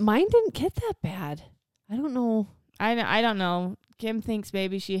 Yeah. But mine didn't get that bad. I don't know. I don't know. Kim thinks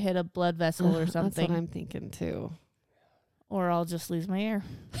maybe she hit a blood vessel or That's something, what I'm thinking too. or I'll just lose my ear.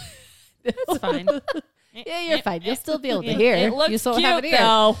 That's fine. Yeah, you're fine. You'll still be able to It hear. looks You still cute, have an ear.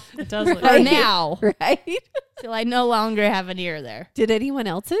 though. It does look For Right. now. Right? Till I no longer have an ear there. Did anyone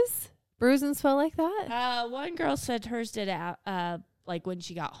else's bruise and swell like that? One girl said hers did like when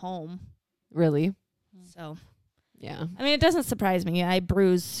she got home. Really? So, Yeah. I mean, it doesn't surprise me. I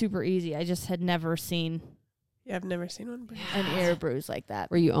bruise super easy. I just had never seen Yeah, I've never seen one. an ear bruise like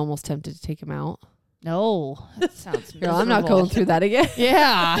that. Were you almost tempted to take him out? No, that sounds Girl, I'm not miserable. going through that again.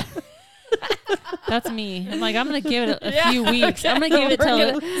 Yeah. That's me. I'm like, I'm gonna give it a Yeah, few weeks. I'm gonna give it We're till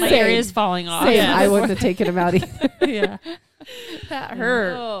gonna- my Same. area is falling off. Same. Yeah. I wouldn't have taken him out either. yeah. That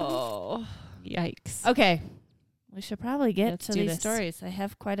hurt. Oh. Yikes. Okay. We should probably get Let's to do these this. stories. I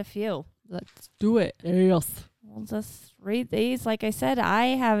have quite a few. Let's do it. Yes. We'll just read these. Like I said, I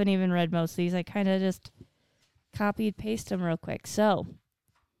haven't even read most of these. I kind of just copied, paste them real quick. So,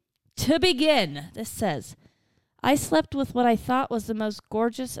 to begin, this says, I slept with what I thought was the most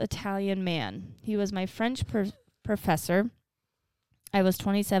gorgeous Italian man. He was my French professor. I was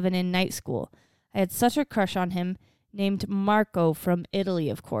 27 in night school. I had such a crush on him, named Marco from Italy,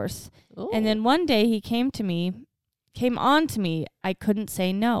 of course. And then one day he came on to me. I couldn't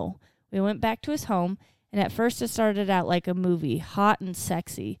say no. We went back to his home, and at first it started out like a movie, hot and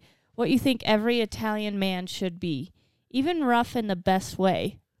sexy. What you think every Italian man should be, even rough in the best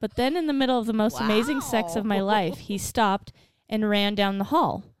way. But then in the middle of the most amazing sex of my life, he stopped and ran down the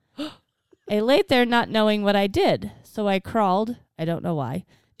hall. I laid there not knowing what I did, so I crawled, I don't know why,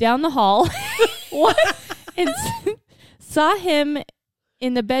 down the hall and saw him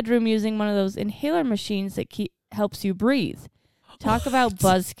in the bedroom using one of those inhaler machines that helps you breathe. Talk about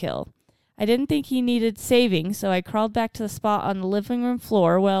buzzkill. I didn't think he needed saving, so I crawled back to the spot on the living room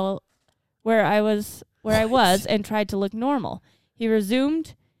floor where I was and tried to look normal. He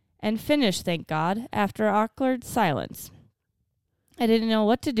resumed and finished, thank God, after awkward silence. I didn't know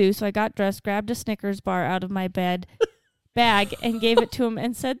what to do, so I got dressed, grabbed a Snickers bar out of my bag, and gave it to him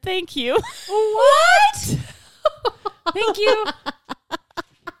and said, thank you. What? Thank you.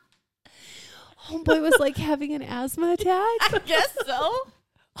 Homeboy was like having an asthma attack. I guess so.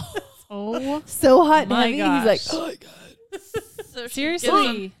 Oh, So hot and My heavy. gosh. He's like, oh my God. So she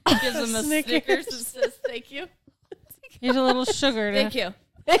seriously. gives him a Snickers and says, thank you. Here's a little sugar. Thank you.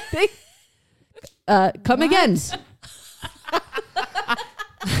 Come again.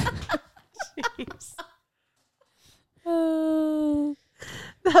 Oh,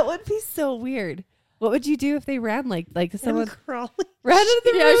 that would be so weird. What would you do if they ran like someone crawling. ran into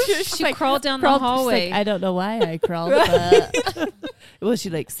the room? She crawled down Crawled, the she's hallway. like, I don't know why I crawled, but Was she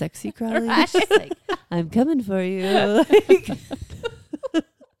like sexy crawling? She's like, I'm coming for you.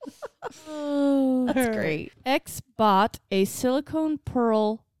 Oh, that's great. X bought a silicone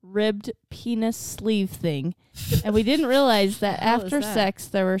pearl ribbed penis sleeve thing, and we didn't realize that The hell is after that? sex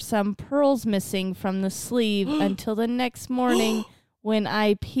there were some pearls missing from the sleeve until the next morning when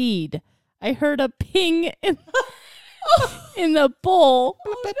I peed. I heard a ping in the bowl.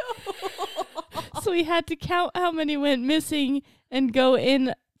 So we had to count how many went missing and go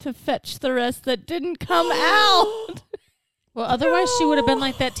in to fetch the rest that didn't come out. Well, otherwise she would have been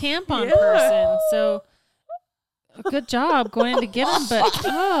like that tampon Yeah. person. So, good job going in to get them, but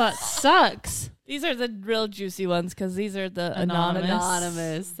it sucks. These are the real juicy ones because these are the Anonymous.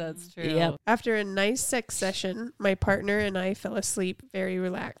 Anonymous. That's true. Yep. After a nice sex session, my partner and I fell asleep very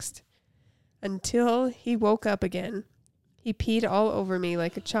relaxed. Until he woke up again. He peed all over me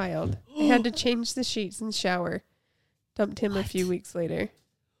like a child. I had to change the sheets and shower. Dumped him a few weeks later.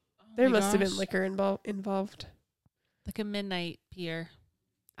 There my must have been gosh. liquor involved. Like a midnight peer.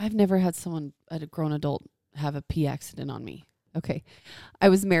 I've never had someone, a grown adult, have a pee accident on me. Okay. I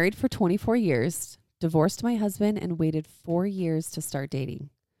was married for 24 years, divorced my husband, and waited 4 years to start dating.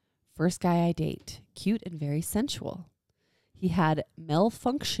 First guy I date, cute and very sensual. He had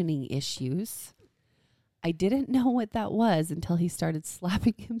malfunctioning issues. I didn't know what that was until he started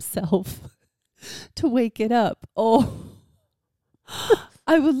slapping himself to wake it up. Oh.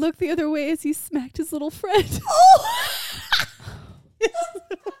 I would look the other way as he smacked his little friend.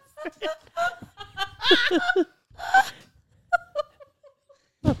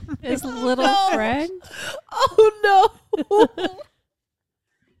 His little friend. Oh no.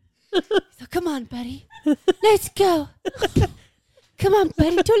 So come on, buddy. Let's go. Come on,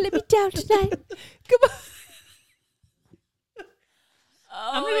 buddy. Don't let me down tonight. Come on.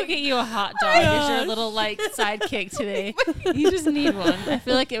 I'm gonna go get you a hot dog as your little like sidekick today. You just need one. I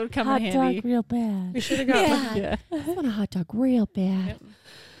feel like it would come Hot in handy. dog real bad. We should have got one. Yeah. I want a hot dog real bad.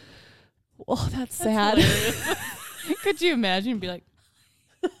 Oh, that's sad. Could you imagine? Be like,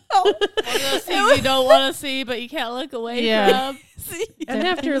 One of those things you don't want to see, but you can't look away Yeah. from. And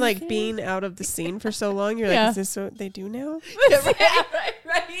after like being out of the scene for so long, you're Yeah. like, is this what they do now?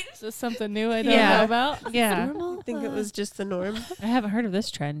 right. Is this something new I don't Yeah. know about? Yeah. I think it was just the norm. I haven't heard of this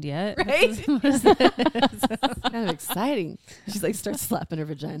trend yet. Right? Kind of exciting. She's like, starts slapping her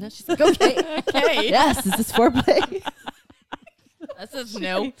vagina. She's like, okay. Okay. Yes, is this foreplay? This is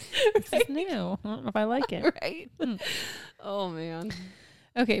new. This is new. I don't know if I like it. Right? Oh, man.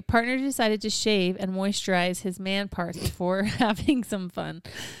 Okay, partner decided to shave and moisturize his man parts before having some fun.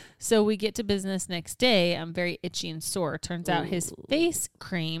 So we get to business next day. I'm very itchy and sore. Turns out his Ooh. face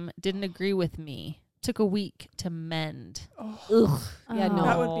cream didn't agree with me. Took a week to mend. Ugh. Yeah, no.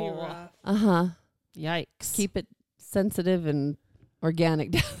 That would be rough. Uh-huh. Yikes. Keep it sensitive and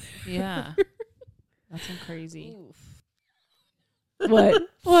organic down Yeah. That's crazy. there. What?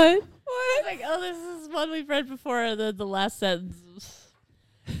 What? Like, oh, this is one we've read before. The last sentence.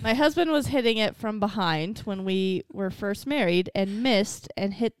 My husband was hitting it from behind when we were first married and missed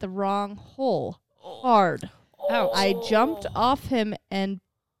and hit the wrong hole hard. Ouch. I jumped off him and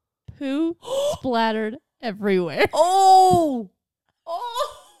poo splattered everywhere. Oh!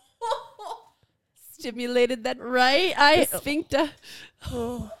 Stimulated that Right? the sphincter.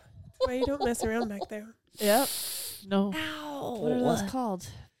 Oh, that's why you don't mess around back there. Yep. No. What are those called?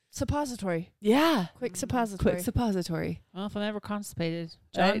 Suppository. Yeah. Quick suppository. Quick suppository. Well, if I'm ever constipated,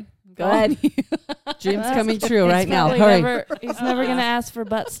 Right. John, Go ahead. Dreams That's- coming true He's right now. probably Hurry. he's never going to ask for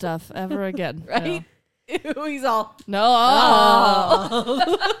butt stuff ever again. Right? Ew, he's all. No.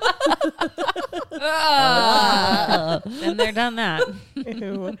 and they're done that.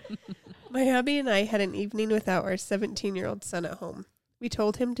 Ew. My hubby and I had an evening without our 17-year-old son at home. We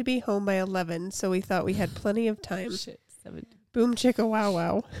told him to be home by 11, so we thought we had plenty of time. Shit. 7. Boom chicka wow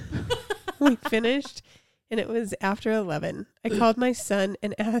wow. We finished, and it was after 11. I called my son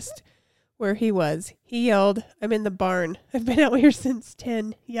and asked where he was. He yelled, "I'm in the barn. I've been out here since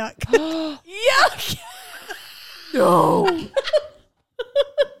 10. Yuck." Yuck. No.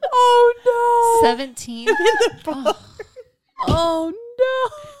 Oh, no. 17. Oh,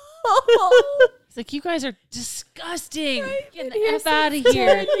 It's like, you guys are disgusting. Get the F out of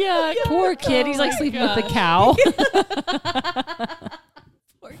here. Yeah. Poor kid. He's like sleeping with the cow. no.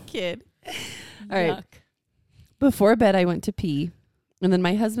 Poor kid. All right. Before bed, I went to pee. And then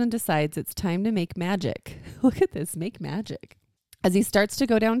my husband decides it's time to make magic. Look at this. Make magic. As he starts to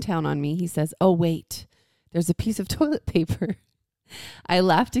go downtown on me, he says, "Oh, wait. There's a piece of toilet paper." I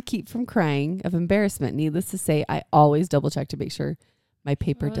laugh to keep from crying of embarrassment. Needless to say, I always double check to make sure my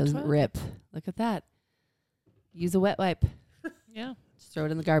paper Oh, doesn't toilet rip. Look at that. Use a wet wipe. Yeah. Just throw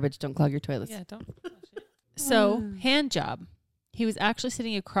it in the garbage. Don't clog your toilets. Yeah, don't. So, hand job. He was actually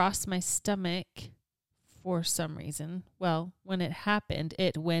sitting across my stomach for some reason. Well, when it happened,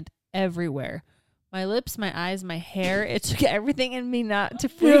 it went everywhere. My lips, my eyes, my hair. It took everything in me not to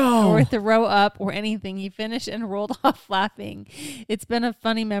freak or throw up or anything. He finished and rolled off laughing. It's been a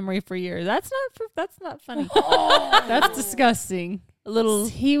funny memory for years. That's not funny. That's disgusting. A little.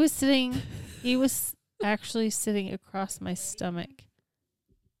 He was actually sitting across my stomach.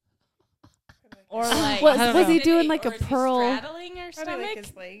 Or like, Was he doing like a pearl, straddling your Probably like stomach?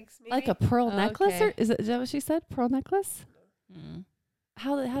 his legs, maybe. like a pearl Oh, necklace? okay. Or is that what she said? Pearl necklace? Mm.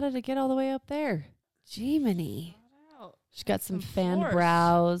 How did it get all the way up there? Jiminy. She's got some fanned force.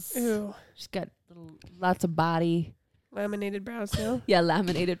 brows. Ew. She's got lots of body. Laminated brows now. Yeah,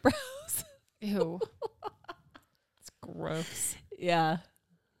 laminated brows. Ew. It's gross. Yeah.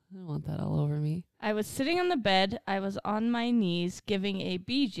 I don't want that all over me. I was sitting on the bed. I was on my knees giving a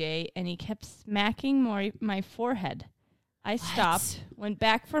BJ, and he kept smacking my forehead. I stopped, went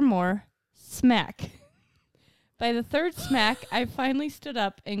back for more, smack. By the third smack, I finally stood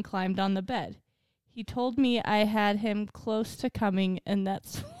up and climbed on the bed. He told me I had him close to coming, and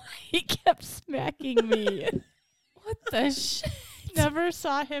that's why he kept smacking me. What the shit? Never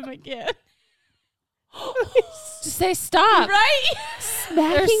saw him again. Just say stop. Right?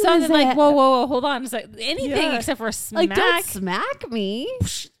 There's something like, whoa, hold on. It's like anything Yeah. except for a smack. Like, don't smack me.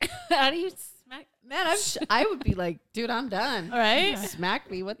 How do you smack? Man, I would be like, dude, I'm done. All right. Smack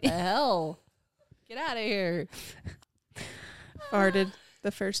me. What the hell? Get out of here. Farted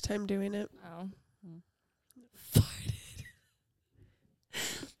the first time doing it. Oh. Farted.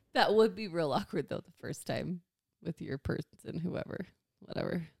 That would be real awkward, though, the first time with your person, whoever,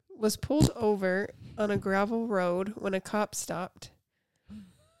 whatever. Was pulled over on a gravel road when a cop stopped.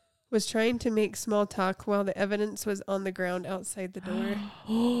 Was trying to make small talk while the evidence was on the ground outside the door.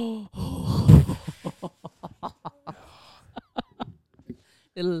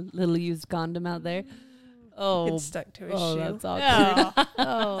 Little used condom out there. Oh, It's stuck to his Oh, shoe. that's awkward.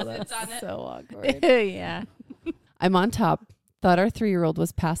 oh, Sits on that's it. so awkward. Yeah. I'm on top. Thought our 3-year-old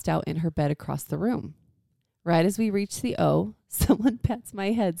was passed out in her bed across the room. Right as we reach the O, someone pats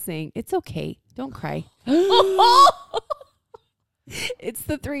my head saying, "It's okay. Don't cry." It's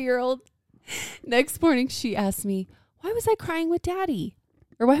the 3-year-old. Next morning, she asked me, "Why was I crying with Daddy?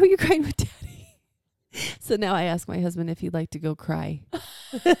 Or why were you crying with Daddy?" So now I ask my husband if he'd like to go cry.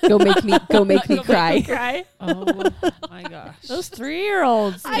 Go make me cry. Cry. Oh my gosh. Those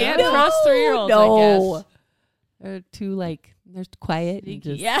 3-year-olds I can't know. trust 3-year-olds. No. I guess. They're too they're quiet. And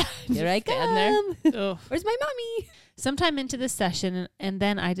just, Yeah. Here I stand there. come. Ugh. Where's my mommy? Sometime into the session, and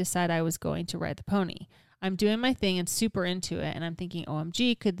then I decide I was going to ride the pony. I'm doing my thing and super into it, and I'm thinking,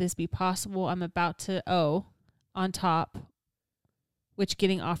 OMG, could this be possible? I'm about to on top, which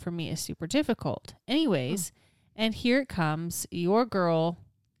getting off for me is super difficult. Anyways, and here it comes, your girl.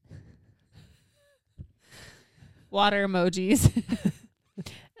 Water emojis.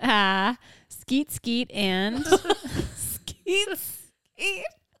 Skeet, skeet, and Skeet.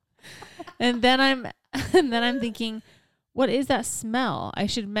 And then I'm thinking, what is that smell? I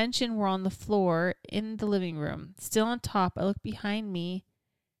should mention we're on the floor in the living room. Still on top, I look behind me,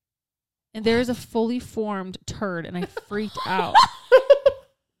 and there is a fully formed turd, and I freaked out.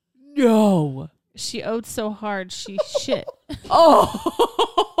 No. She owed so hard, she shit.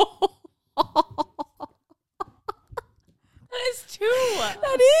 Oh. That is too.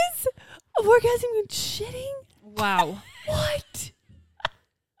 That is orgasm and shitting? Wow. What?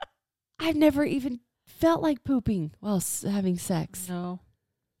 I've never even felt like pooping while having sex. No.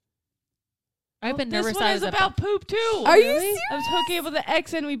 I've been This nervous. one I is was about poop too. Are you serious? I was hooking up with the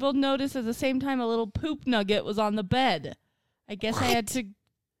ex, and we both noticed at the same time a little poop nugget was on the bed. I guess I had to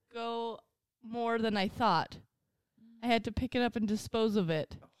go more than I thought. I had to pick it up and dispose of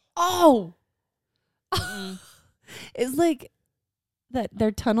it. Oh. Mm-mm. It's like that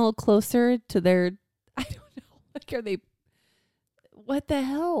their tunnel closer to their, I don't know. Like, are they, what the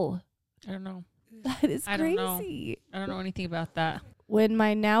hell? I don't know. That is I don't know. crazy. I don't know anything about that. When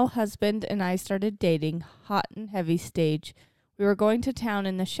my now husband and I started dating, hot and heavy stage, we were going to town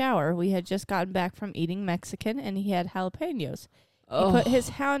in the shower. We had just gotten back from eating Mexican, and he had jalapenos. He put his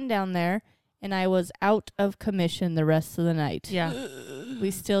hound down there, and I was out of commission the rest of the night. Yeah.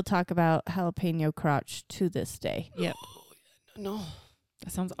 We still talk about jalapeno crotch to this day. Yep. No.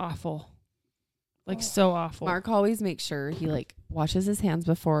 That sounds awful. Like so awful. Mark always makes sure he like washes his hands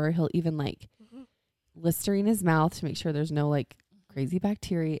before he'll even like Listerine his mouth to make sure there's no like crazy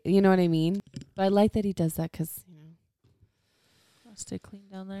bacteria. You know what I mean? But I like that he does that because, you know, I'll stay clean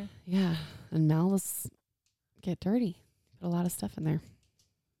down there. yeah. And mouths get dirty. Put a lot of stuff in there.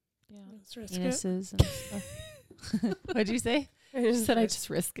 Yeah. Let's risk it. Penises and stuff. What'd you say? I Just just said I risk- just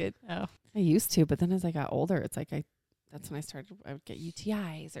risk it. Oh. I used to, but then as I got older, it's like that's when I would get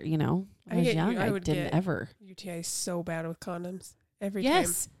UTIs or, you know, when I was young, I would didn't get ever. UTI so bad with condoms every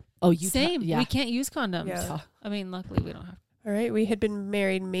Yes. Oh, Same. Yeah. We can't use condoms. Yeah. I mean, luckily we don't have. time. All right, we had been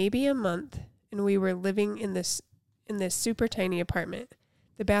married maybe a month, and we were living in this super tiny apartment.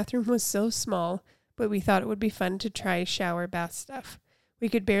 The bathroom was so small, but we thought it would be fun to try shower bath stuff. We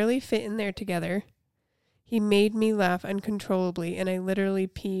could barely fit in there together. He made me laugh uncontrollably, and I literally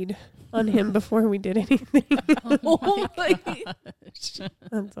peed on him before we did anything. Oh my gosh.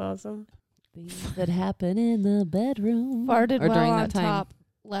 That's awesome. Things that happen in the bedroom. Farted or while during on that time. top.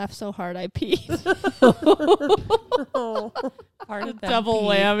 Laughed so hard I peed. Oh. Part of Double pee.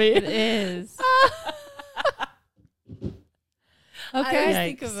 whammy. It is. I always Okay.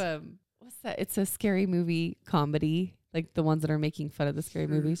 think of what's that? It's a scary movie comedy, like the ones that are making fun of the scary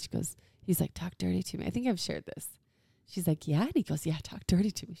movies. She goes, he's like, talk dirty to me. I think I've shared this. She's like, yeah. And he goes, yeah, talk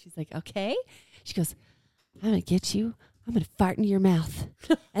dirty to me. She's like, okay. She goes, I'm going to get you. I'm going to fart in your mouth.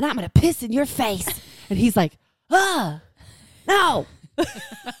 And I'm going to piss in your face. And he's like, no.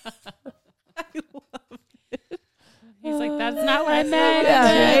 He's like, that's not what I meant.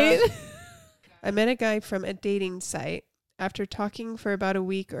 Yeah, right? I met a guy from a dating site after talking for about a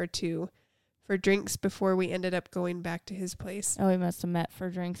week or two for drinks before we ended up going back to his place. Oh, we must have met for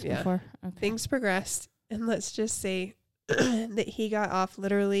drinks Yeah. before. Okay. Things progressed, and let's just say that he got off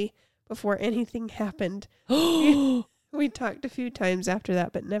literally before anything happened. We talked a few times after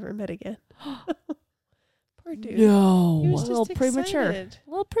that, but never met again. Poor dude. He No. was A little just premature. excited. A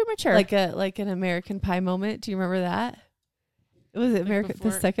little premature. Like an American Pie moment. Do you remember that? Was it American the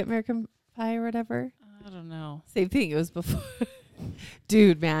before- second American Pie or whatever? I don't know. Same thing. It was before.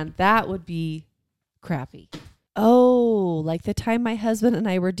 Dude, man, that would be crappy. Oh, like the time my husband and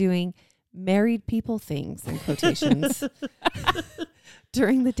I were doing married people things in quotations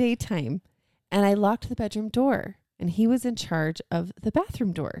during the daytime. and I locked the bedroom door, and he was in charge of the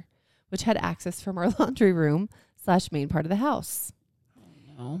bathroom door, which had access from our laundry room / main part of the house.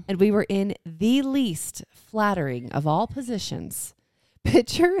 No. And we were in the least flattering of all positions.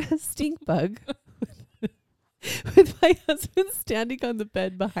 Picture a stink bug with my husband standing on the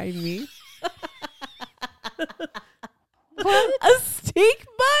bed behind me. What? A stink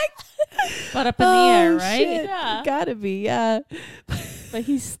bug? But up in the air, Oh, right? shit. Yeah. Gotta be, yeah. But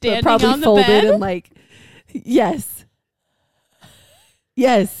he's But standing probably on the folded bed. and like, yes.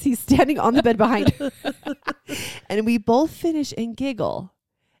 Yes, he's standing on the bed behind her. And we both finish and giggle,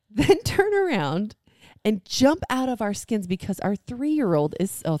 then turn around and jump out of our skins because our 3-year-old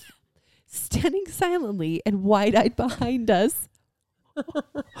is standing silently and wide-eyed behind us.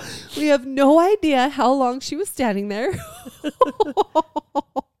 We have no idea how long she was standing there,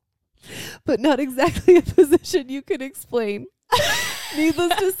 but not exactly a position you could explain.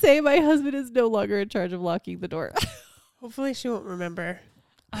 Needless to say, my husband is no longer in charge of locking the door. Hopefully she won't remember.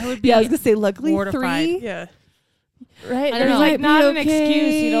 I would be. Yeah, I was gonna say, luckily mortified. 3. Yeah. Right? I don't There's know. like Might be not an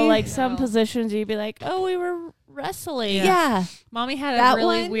excuse, you know, okay. like some No. positions you'd be like, oh, we were wrestling. Yeah. Mommy had That a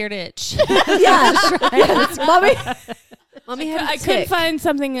really one? weird itch. Yeah. Yes. Mommy had I a couldn't tick. find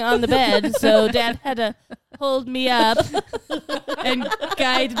something on the bed, so Dad had to hold me up and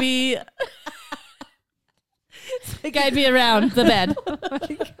guide me around the bed.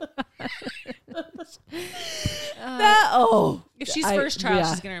 If she's I- first child, yeah.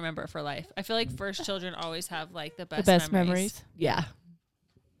 she's gonna remember it for life. I feel like first children always have like the The best, best memories. memories. Yeah.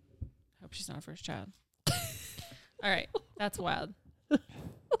 Hope she's not a first child. All right, that's wild.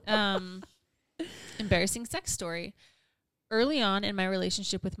 Embarrassing sex story. Early on in my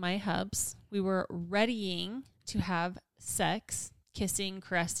relationship with my hubs, we were readying to have sex, kissing,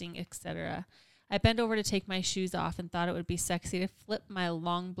 caressing, etc. I bent over to take my shoes off and thought it would be sexy to flip my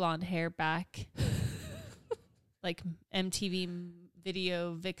long blonde hair back, like MTV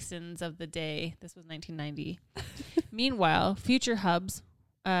video vixens of the day. This was 1990. Meanwhile, future hubs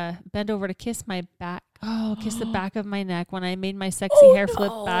bent over to kiss my back. Oh, kiss the back of my neck when I made my sexy hair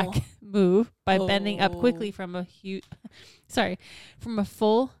flip back move by bending up quickly from a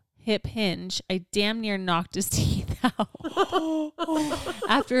full hip hinge. I damn near knocked his teeth out.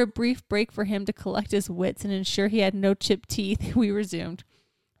 After a brief break for him to collect his wits and ensure he had no chipped teeth, we resumed.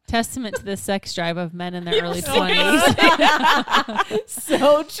 Testament to the sex drive of men in their early 20s.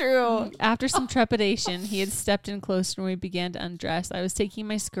 So true. After some trepidation, he had stepped in closer when we began to undress. I was taking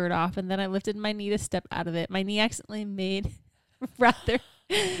my skirt off, and then I lifted my knee to step out of it. My knee accidentally made rather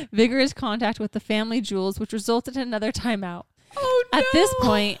vigorous contact with the family jewels, which resulted in another timeout. Oh, no. At this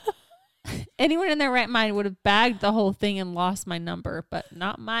point, anyone in their right mind would have bagged the whole thing and lost my number, but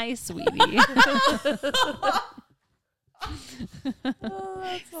not my sweetie.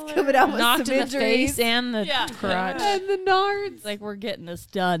 Coming out with Knocked some in the injuries. face and the crotch. And the nards. Like, we're getting this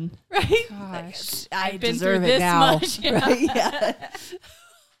done. Right? Gosh. I been deserve through it this now. much, yeah. Right? Yeah.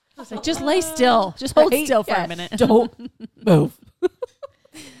 I was like, just lay still. Just hold Right? still for Yeah. a minute. Don't move.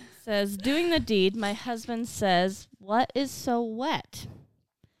 Says, doing the deed, my husband says, what is so wet?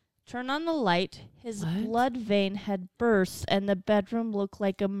 Turn on the light. His What? blood vein had burst, and the bedroom looked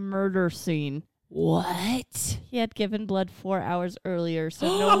like a murder scene. What? He had given blood 4 hours earlier, so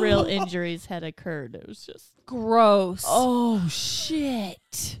no real injuries had occurred. It was just Gross. Oh,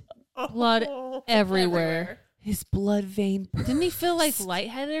 shit. Blood everywhere. His blood vein. Didn't he feel like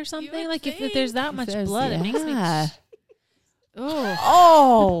lightheaded or something? would Like if think. there's that much Says, blood, it makes me. yeah.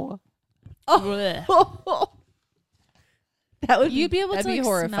 Oh, Oh. That would you'd be able to that'd be like,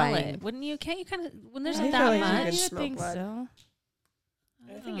 horrifying. smell it, wouldn't you? Can't you kind of when there's I not feel that like you much? can you smell would think blood. so.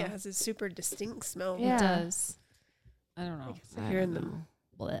 I think it has a super distinct smell. Yeah. It does. I don't I know. guess if you're in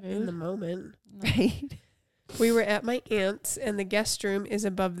the moment. Right? We were at my aunt's, and the guest room is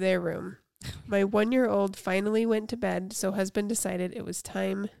above their room. My 1-year-old finally went to bed, so husband decided it was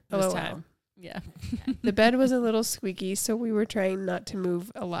time. It was LOL. time. Yeah. The bed was a little squeaky, so we were trying not to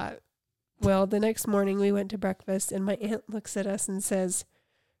move a lot. Well, the next morning we went to breakfast, and my aunt looks at us and says,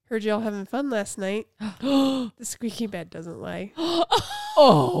 "Heard y'all having fun last night." The squeaky bed doesn't lie.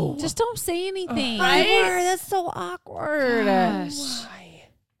 Oh. Just don't say anything. Right? That's so awkward. Gosh. Why?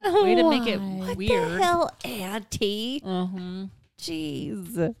 Way to make it What weird. the hell, Auntie? Uh-huh.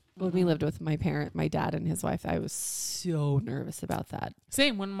 Jeez. When we lived with my dad and his wife, I was so nervous about that.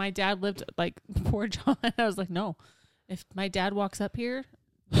 Same when my dad lived like before John. I was like, no. If my dad walks up here,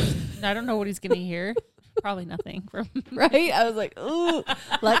 I don't know what he's gonna hear. Probably nothing from Right? I was like, ooh.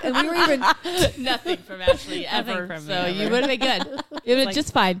 Like, and we were even Nothing from Ashley Nothing ever. from me So ever. you would have been good. You would have Like-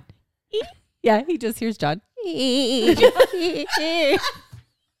 just fine. yeah, he just hears John.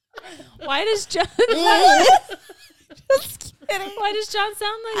 Why does John? Just kidding. Why does John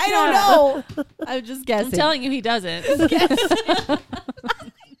sound like I that? don't know. I'm just I'm guessing. telling you, he doesn't.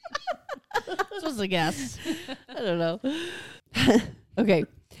 Supposed to guess. I don't know. Okay.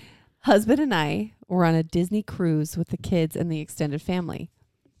 Husband and I were on a Disney cruise with the kids and the extended family.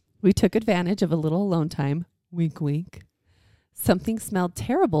 We took advantage of a little alone time. Wink, wink. Something smelled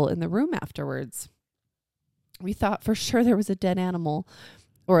terrible in the room afterwards. We thought for sure there was a dead animal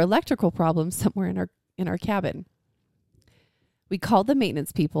or electrical problem somewhere in our cabin. We called the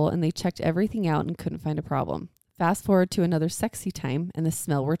maintenance people and they checked everything out and couldn't find a problem. Fast forward to another sexy time and the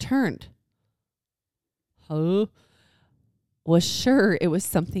smell returned. Was sure it was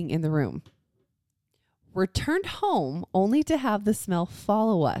something in the room. Returned home only to have the smell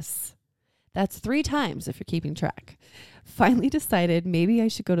follow us. That's 3 times if you're keeping track. Finally decided maybe I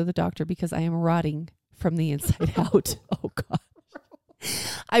should go to the doctor because I am rotting from the inside out. Oh God.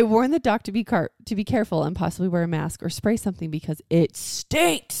 I warned the doc to be careful and possibly wear a mask or spray something because it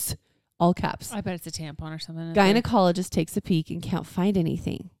stinks. All caps. I bet it's a tampon or something. Gynecologist takes a peek and can't find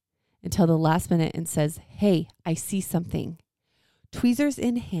anything until the last minute and says, "Hey, I see something." Tweezers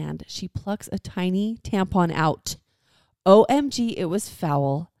in hand, she plucks a tiny tampon out. OMG, it was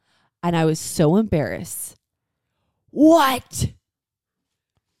foul. And I was so embarrassed. What?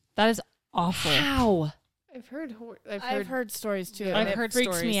 That is awful. How? I've Heard stories too. Yeah. And I've it heard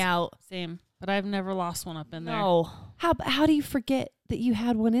freaks stories. me out. Same, but I've never lost one up in there. No. How do you forget that you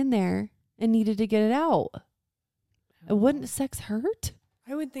had one in there and needed to get it out? Wouldn't sex hurt?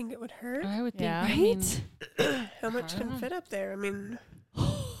 I would think it would hurt. I would think, Yeah. I mean, How much can fit up there? I mean,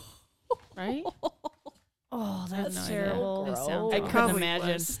 right? Oh, I have that's no idea. terrible. It sounds it I awful. couldn't probably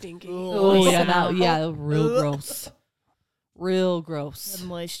imagine. was stinky. Oh, yeah. real gross. Real gross. The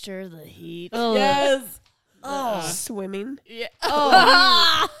moisture, the heat. Oh. Yes. Oh. Swimming. Yeah.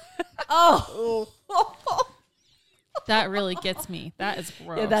 Oh. Oh. That really gets me. That is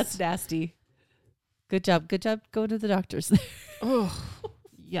gross. Yeah, that's nasty. Good job. Good job. Go to the doctors. Oh,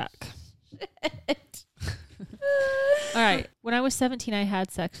 yuck. All right. When I was 17, I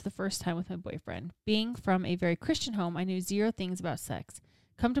had sex for the first time with my boyfriend. Being from a very Christian home, I knew 0 things about sex.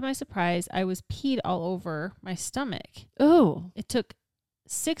 Come to my surprise, I was peed all over my stomach. Oh. It took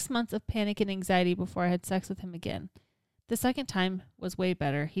 6 months of panic and anxiety before I had sex with him again. The second time was way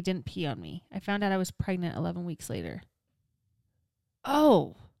better. He didn't pee on me. I found out I was pregnant 11 weeks later.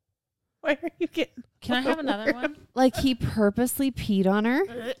 Oh. Why are you getting? Can I have another one? Like he purposely peed on her?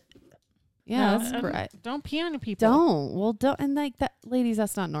 Yeah, No, that's great. Don't pee on people. Don't. Well, don't. And like that, ladies,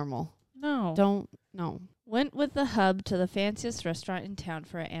 that's not normal. No. Don't. No. Went with the hub to the fanciest restaurant in town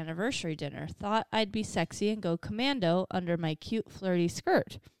for an anniversary dinner. Thought I'd be sexy and go commando under my cute flirty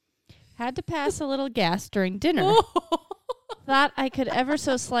skirt. Had to pass a little gas during dinner. Thought I could ever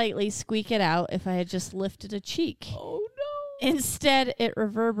so slightly squeak it out if I had just lifted a cheek. Oh no. Instead, it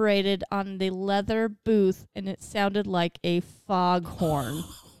reverberated on the leather booth and it sounded like a foghorn.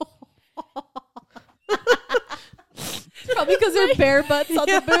 Probably because they're bare butts on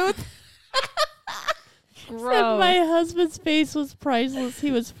the booth. And my husband's face was priceless. He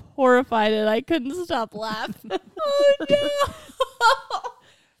was horrified and I couldn't stop laughing. Oh no.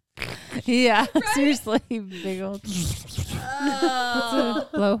 Yeah. Seriously, big old. It's a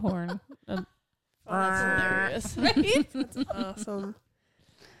blowhorn. That's hilarious. Awesome.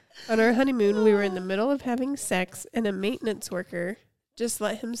 On our honeymoon, we were in the middle of having sex, and a maintenance worker just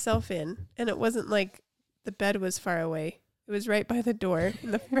let himself in. And it wasn't like the bed was far away; it was right by the door.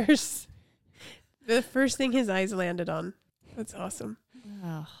 And the first thing his eyes landed on. That's awesome.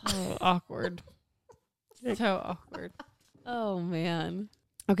 Oh. Oh, awkward. So awkward. Oh, man.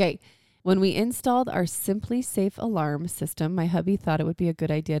 Okay. When we installed our Simply Safe alarm system, my hubby thought it would be a good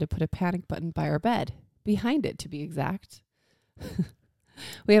idea to put a panic button by our bed, behind it to be exact.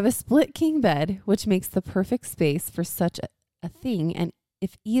 We have a split king bed, which makes the perfect space for such a thing. And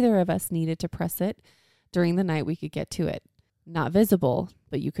if either of us needed to press it during the night, we could get to it. Not visible,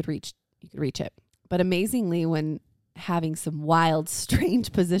 but you could reach it. But amazingly, when having some wild,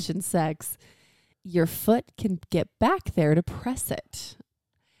 strange position sex, your foot can get back there to press it.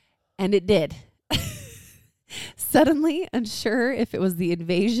 And it did. Suddenly, unsure if it was the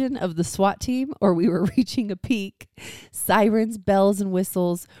invasion of the SWAT team or we were reaching a peak, sirens, bells, and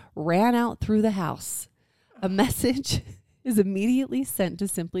whistles ran out through the house. A message is immediately sent to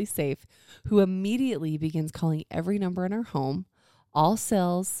Simply Safe, who immediately begins calling every number in our home, all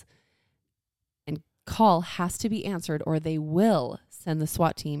cells, and call has to be answered or they will send the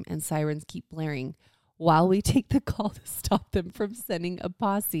SWAT team, and sirens keep blaring while we take the call to stop them from sending a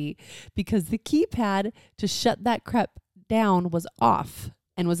posse because the keypad to shut that crap down was off.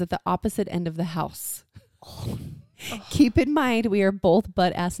 and was at the opposite end of the house. Keep in mind, we are both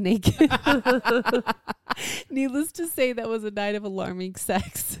butt-ass naked. Needless to say, that was a night of alarming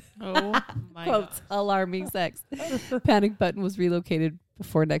sex. Oh my Quotes, alarming sex. Panic button was relocated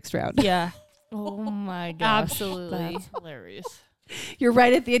before next round. Yeah, Oh my gosh. absolutely. That's hilarious. You're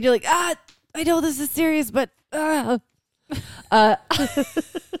right at the end. You're like, I know this is serious, but oh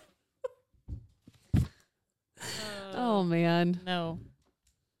man, No,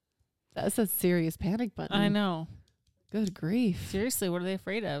 that's a serious panic button. I know. Good grief. Seriously, what are they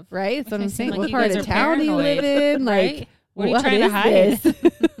afraid of? Right? That's what I'm Makes it seem saying. like What you part guys of are town do you live paranoid, in? Right? Like, What are you trying to is hide?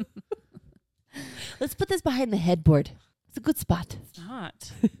 this? Let's put this behind the headboard. It's a good spot. It's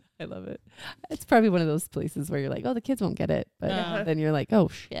not. I love it. It's probably one of those places where you're like, oh, the kids won't get it. But No. then you're like, oh,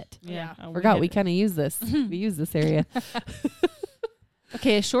 shit. Yeah. Oh, Forgot we get it. kind of use this. We use this area.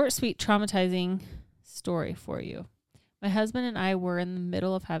 Okay, a short, sweet, traumatizing story for you. My husband and I were in the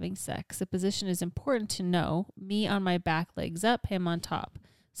middle of having sex. The position is important to know. Me on my back, legs up, him on top.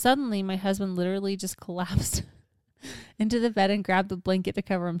 Suddenly, my husband literally just collapsed into the bed and grabbed the blanket to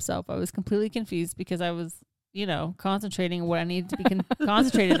cover himself. I was completely confused because I was, concentrating on what I needed to be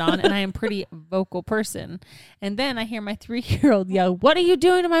concentrated on, and I am a pretty vocal person. And then I hear my 3-year-old yell, "What are you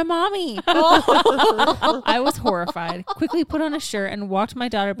doing to my mommy?" I was horrified, quickly put on a shirt and walked my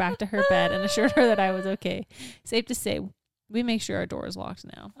daughter back to her bed and assured her that I was okay. Safe to say, we make sure our door is locked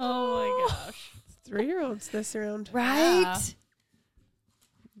now. Oh my gosh. 3-year-olds this around. Right?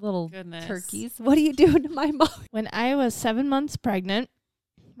 Little Goodness. turkeys. What are you doing to my mom? When I was 7 months pregnant,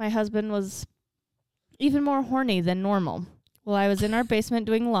 my husband was even more horny than normal. While I was in our basement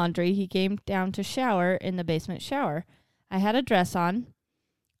doing laundry, he came down to shower in the basement shower. I had a dress on.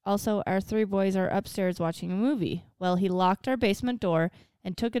 Also, our 3 boys are upstairs watching a movie. Well, he locked our basement door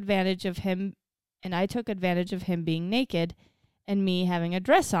and took advantage of him, and I took advantage of him being naked and me having a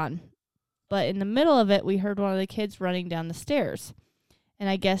dress on. But in the middle of it, we heard one of the kids running down the stairs. And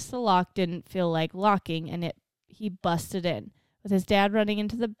I guess the lock didn't feel like locking, and he busted in. With his dad running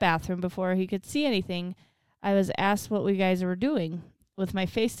into the bathroom before he could see anything, I was asked what we guys were doing. With my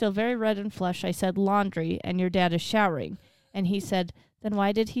face still very red and flushed, I said, "Laundry, and your dad is showering." And he said, "Then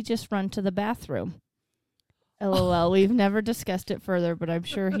why did he just run to the bathroom?" LOL, we've never discussed it further, but I'm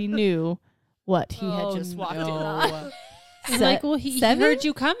sure he knew what he had just walked in on. I'm like, well, he 7? heard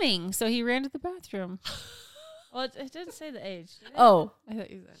you coming, so he ran to the bathroom. Well, it didn't say the age. Did it? Oh, I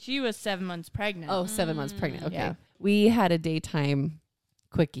thought you said. She was 7 months pregnant. Oh, 7 months pregnant. Okay. Yeah. We had a daytime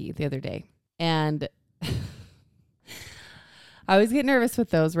quickie the other day. And I always get nervous with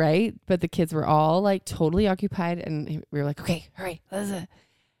those, right? But the kids were all like totally occupied. And we were like, okay, hurry. Let's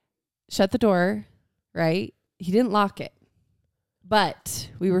shut the door, right? He didn't lock it. But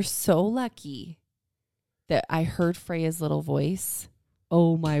we were so lucky that I heard Freya's little voice.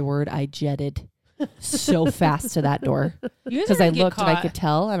 Oh, my word. I jetted so fast to that door. Because I looked and I could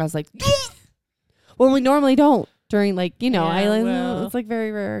tell, and I was like, well, we normally don't during Yeah, well. it's like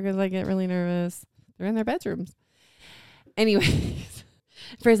very rare because I get really nervous. They're in their bedrooms. Anyways,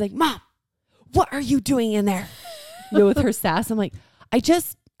 Freya's like, "Mom, what are you doing in there?" With her sass. I'm like,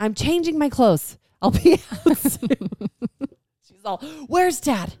 I'm changing my clothes. I'll be out soon. She's all, "Where's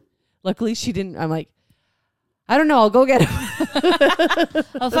Dad?" Luckily she didn't. I'm like, I don't know. I'll go get him.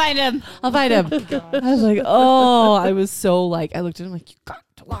 I'll find him. I'll find him. I was like, oh, I was so like, I looked at him like, you got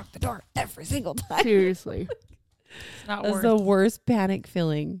to lock the door every single time. Seriously. It's not That's worth. the worst panic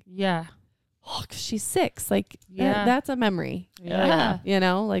feeling. Yeah. Oh, 'cause she's 6. Like, Yeah. that's a memory. Yeah. You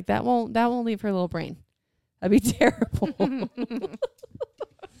know, like that won't leave her little brain. That'd be terrible.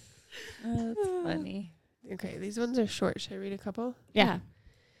 That's funny. Okay, these ones are short. Should I read a couple? Yeah.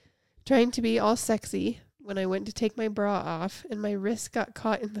 Trying to be all sexy when I went to take my bra off and my wrist got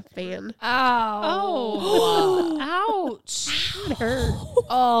caught in the fan. Oh. Ouch. It hurt.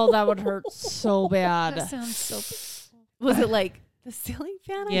 Oh, that would hurt so bad. That sounds so. Was it like the ceiling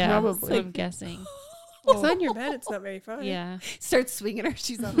fan? Yeah. Probably. So I'm guessing. It's on your bed. It's not very fun. Yeah. Starts swinging her.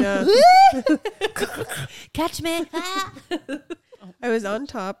 She's on. Yeah. Catch me. I was on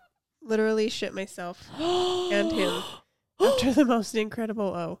top, literally shit myself and him after the most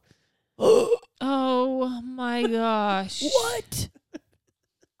incredible Oh my gosh. What?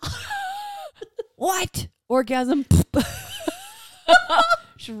 What? Orgasm.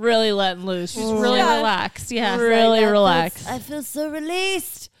 She's really letting loose. She's really Yeah. relaxed. Yeah. really relaxed. I feel so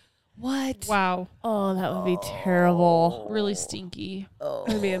released. What? Wow. Oh, that would be terrible. Really stinky.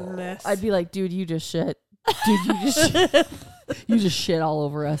 That'd be a mess. I'd be like, dude, you just shit. Dude, you just shit. You just shit all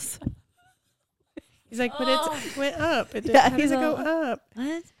over us. He's like, but it went up. How Yeah, does he's it go all- up?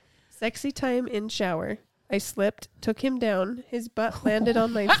 What? Sexy time in shower. I slipped, took him down. His butt landed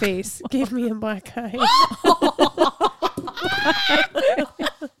on my face, gave me a black eye.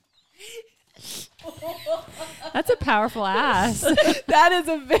 That's a powerful ass. That is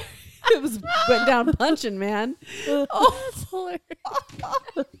a very. It was went down punching, man. Oh, that's hilarious.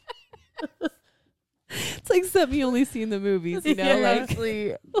 It's like something you only see in the movies, you know? Yeah. Like,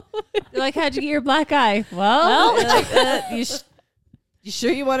 They're like, how'd you get your black eye? Well, you're like, you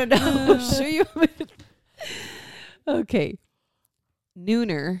sure you want to know? Sure you want to. Okay.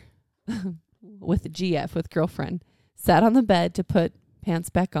 Nooner with a GF, with girlfriend, sat on the bed to put pants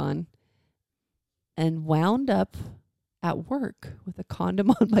back on and wound up at work with a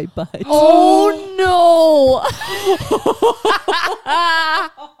condom on my butt. oh no.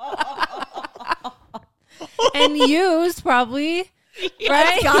 And used probably,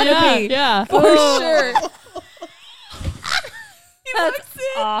 right? It's gotta yeah, be. Yeah. For sure. That's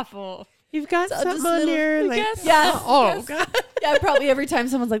awful. You've got So something just on little- your like. Yeah. Oh God. Yeah, probably every time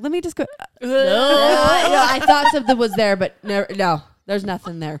someone's like, let me just go. I thought something was there, but no, there's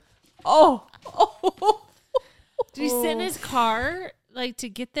nothing there. Oh. Did he sit in his car like to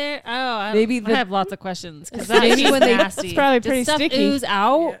get there? Oh, Maybe I the- have lots of questions because Maybe when they- nasty. it's probably Did pretty stuff sticky. ooze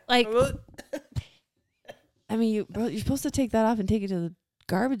out? Yeah. Like I mean, you're supposed to take that off and take it to the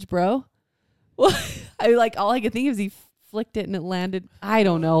garbage, bro. Well, all I could think of is he flicked it and it landed. I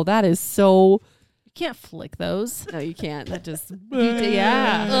don't know. That is so. you can't flick those. No, you can't. That just.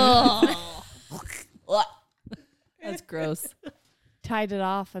 Yeah. That's gross. Tied it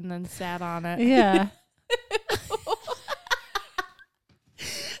off and then sat on it. Yeah.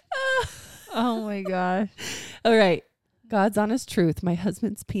 Oh my gosh. All right. God's honest truth. My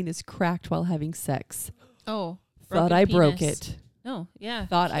husband's penis cracked while having sex. Oh. Thought broken I broke penis. it. No. Yeah.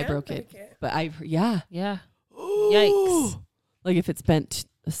 Thought I Can't broke break it. But yeah. Yeah. Yikes. Like if it's bent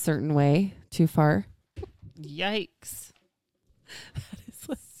a certain way too far. Yikes.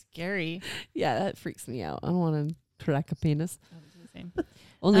 Scary. Yeah, that freaks me out. I don't want to crack a penis. Same.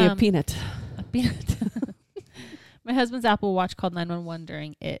 Only a Um, peanut. A peanut. My husband's Apple Watch called 911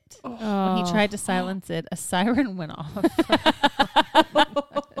 during it. When Oh. he tried to silence it, a siren went off.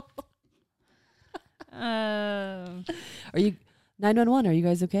 Are you 911? Are you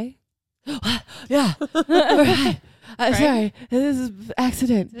guys okay? Yeah. Sorry. This is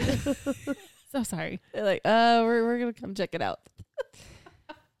accident. So sorry. They're like, we're gonna come check it out.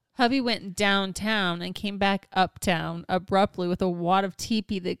 Hubby went downtown and came back uptown abruptly with a wad of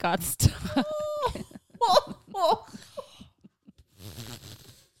teepee that got stuck.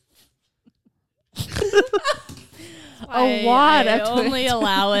 A wad. I only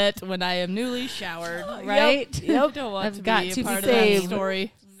allow it when I am newly showered, right? Yep. I don't want I've to got be to a be part of saved. that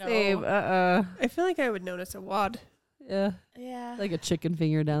story. Same. I feel like I would notice a wad. Yeah. Yeah. Like a chicken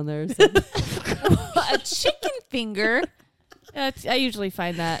finger down there. Or something. A chicken finger. I usually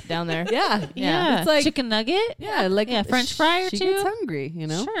find that down there. Yeah. Yeah. It's like chicken nugget. yeah, like Yeah, French fry or she two? gets hungry, you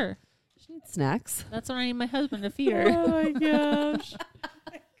know. Sure. She needs snacks. That's when I need my husband to feed her. my gosh.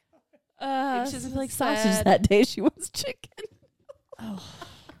 Uh, She doesn't like sausage that day. She wants chicken. Oh.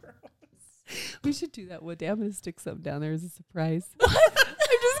 We should do that one day. I'm gonna stick something down there as a surprise. I'm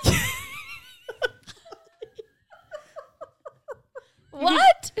just kidding.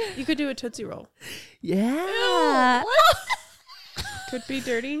 What? You could do a Tootsie Roll. Yeah. Could be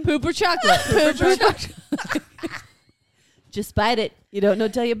dirty. Poop or chocolate? Poop or chocolate? Just bite it. You don't know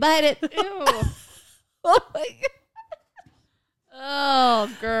till you bite it. Ew. Oh my god.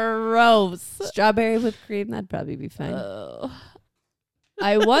 Oh, gross. Strawberry whipped cream. That'd probably be fine.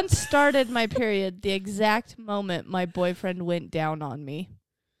 I once started my period the exact moment my boyfriend went down on me.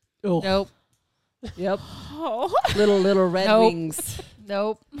 Nope. Yep. Oh. Little red Nope. wings.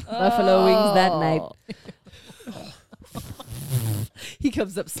 Nope. Buffalo wings that night. He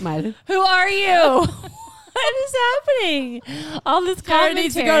comes up smiling. Who are you? What is happening? All this Cara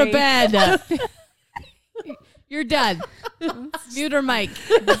needs to go to bed. You're done. Mute her mic.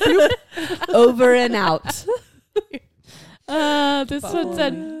 Over and out. This one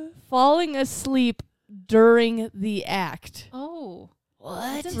said falling asleep during the act. Oh.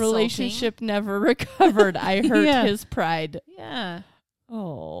 What? That's Relationship never recovered. I hurt Yeah. his pride. Yeah.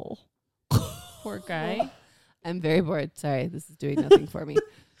 Oh. Poor guy. I'm very bored. Sorry, this is doing nothing for me.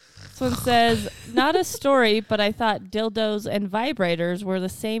 This one says, not a story, but I thought dildos and vibrators were the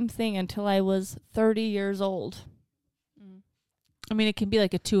same thing until I was 30 years old. I mean, it can be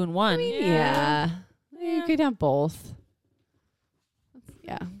like a 2-in-1. Yeah. You could have both.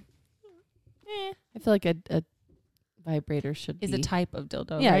 Yeah. I feel like a vibrator should Is be. a type of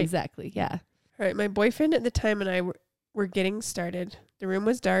dildo. Yeah, right? exactly. Yeah. All right, my boyfriend at the time and I were getting started. The room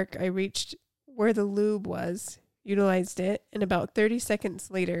was dark. I reached where the lube was, utilized it, and about 30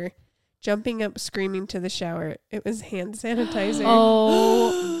 seconds later, jumping up screaming to the shower. It was hand sanitizer.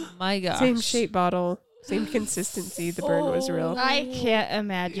 Oh my gosh. Same shape bottle, same consistency. The burn was real. I can't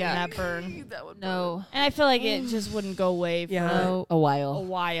imagine that burn. No. And I feel like it just wouldn't go away for Yeah. A a while.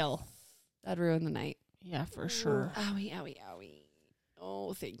 while. That'd ruin the night. Yeah, for sure. Owie, owie, owie.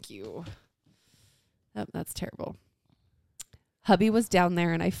 Oh, thank you. Oh, that's terrible. Hubby was down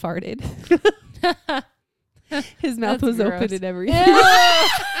there and I farted. His mouth That's was gross. open and everything.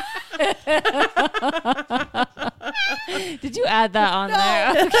 Did you add that on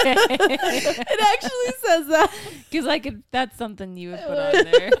there? Okay. It actually says that. Because I could. That's something you would put on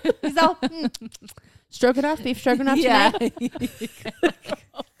there. He's all stroganoff, beef stroganoff tonight.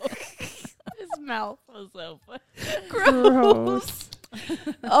 His mouth was open. Gross.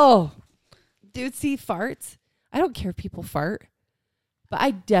 Oh, dude, see, farts. I don't care if people fart, but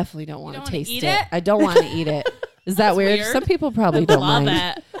I definitely don't want don't to wanna taste eat it. it? I don't want to eat it. Is that weird? weird. Some people probably don't Love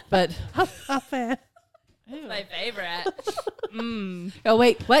mind, it. but It's my favorite. oh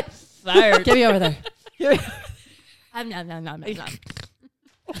wait, what? Fired. Get me over there. I'm not.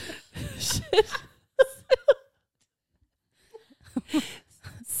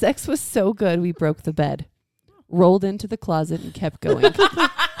 Sex was so good, we broke the bed, rolled into the closet, and kept going.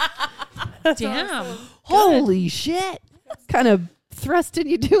 Damn. Holy shit! What kind of thrusting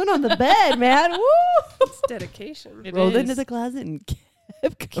you doing on the bed, man? Woo! It's dedication. It Rolled is. into the closet and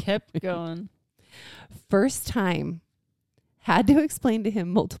kept going. Kept going. First time, had to explain to him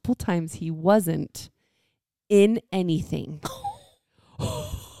multiple times he wasn't in anything.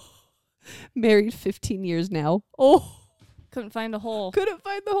 Married 15 years now. Oh, Couldn't find a hole. couldn't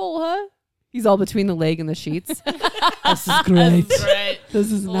find the hole, huh? He's all between the leg and the sheets. This is great. Right.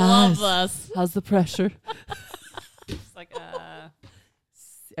 This is Love nice. us. How's the pressure? It's like,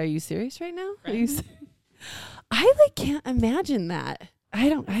 Are you serious right now? Are Right. you I like can't imagine that. I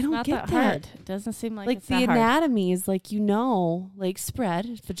don't Not get that hard. It doesn't seem like it's the that hard. anatomy is like, like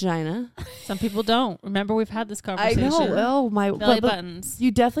spread vagina. some people don't. Remember, we've had this I conversation. know. Oh my. Belly but buttons.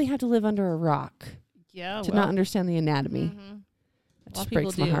 you definitely have to live under a rock Yeah. to not understand the anatomy. Mhm. That A lot just of people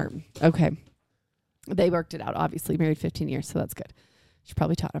breaks my do. heart. Okay. They worked it out, obviously. Married 15 years, so that's good. She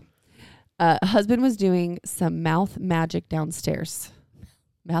probably taught him. Husband was doing some mouth magic downstairs.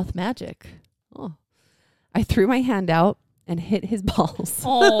 Mouth magic. Oh. I threw my hand out and hit his balls.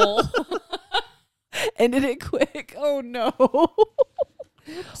 Oh. Ended it quick. Oh, no.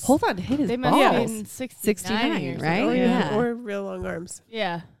 Hold on. Hit his They must have balls. been 69, years right? ago. Or, Yeah. or real long arms.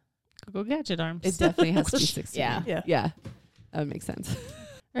 Yeah. Go gadget arms. It definitely has to be 69. Yeah. Yeah. Yeah. That would make sense.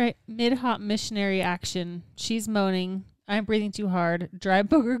 All right. Mid-hop missionary action. She's moaning. I'm breathing too hard. Dry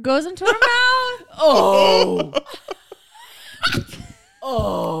booger goes into her mouth. Oh.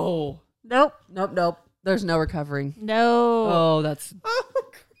 Oh. Nope. There's no recovering. No. Oh, that's.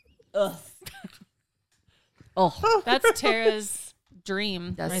 Ugh. Oh, That's Tara's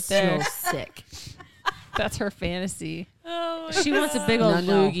dream that's right there. so sick. That's her fantasy. She wants a big old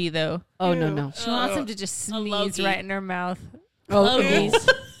No. loogie, though. Oh, no. She wants him to just sneeze logie. right in her mouth. Oh, Logies.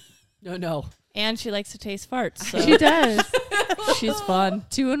 no. And she likes to taste farts. So She does. she's fun.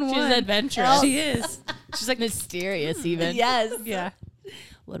 2 in 1. She's adventurous. She is. She's like mysterious even. Yes. Yeah.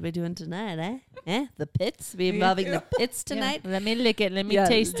 What are we doing tonight, eh? The pits? We involving the pits tonight? Let me lick it. Let me Yeah.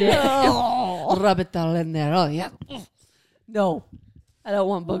 taste it. Oh. Rub it all in there. Oh, yeah. No. I don't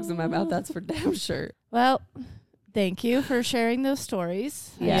want bugs in my mouth. That's for damn sure. Well, thank you for sharing those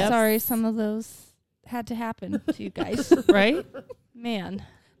stories. Yes. I'm sorry some of those had to happen to you guys. Right? Man.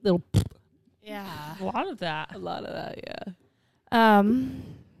 Little. Yeah. A lot of that. A lot of that, yeah.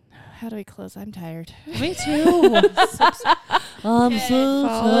 How do we close? I'm tired. Me too. I'm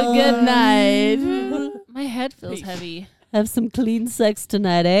Well, good night. My head feels heavy. Have some clean sex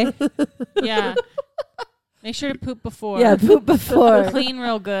tonight, eh? Yeah. Make sure to poop before. Yeah, poop before. Clean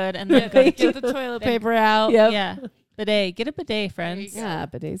real good and then go to Get the toilet paper out. Yep. Yeah. Bidet. Get a bidet, friends. Yeah,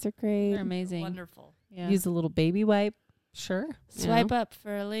 bidets are great. They're amazing. Wonderful. Yeah. Use a little baby wipe. Sure. Swipe up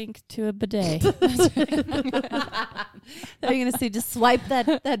for a link to a bidet. Are you gonna say just swipe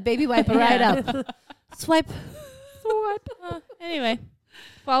that baby wipe right up? Swipe. Anyway,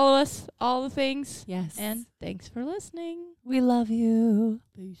 follow us, all the things. Yes. And thanks for listening. we love you.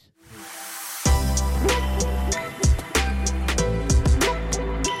 Peace.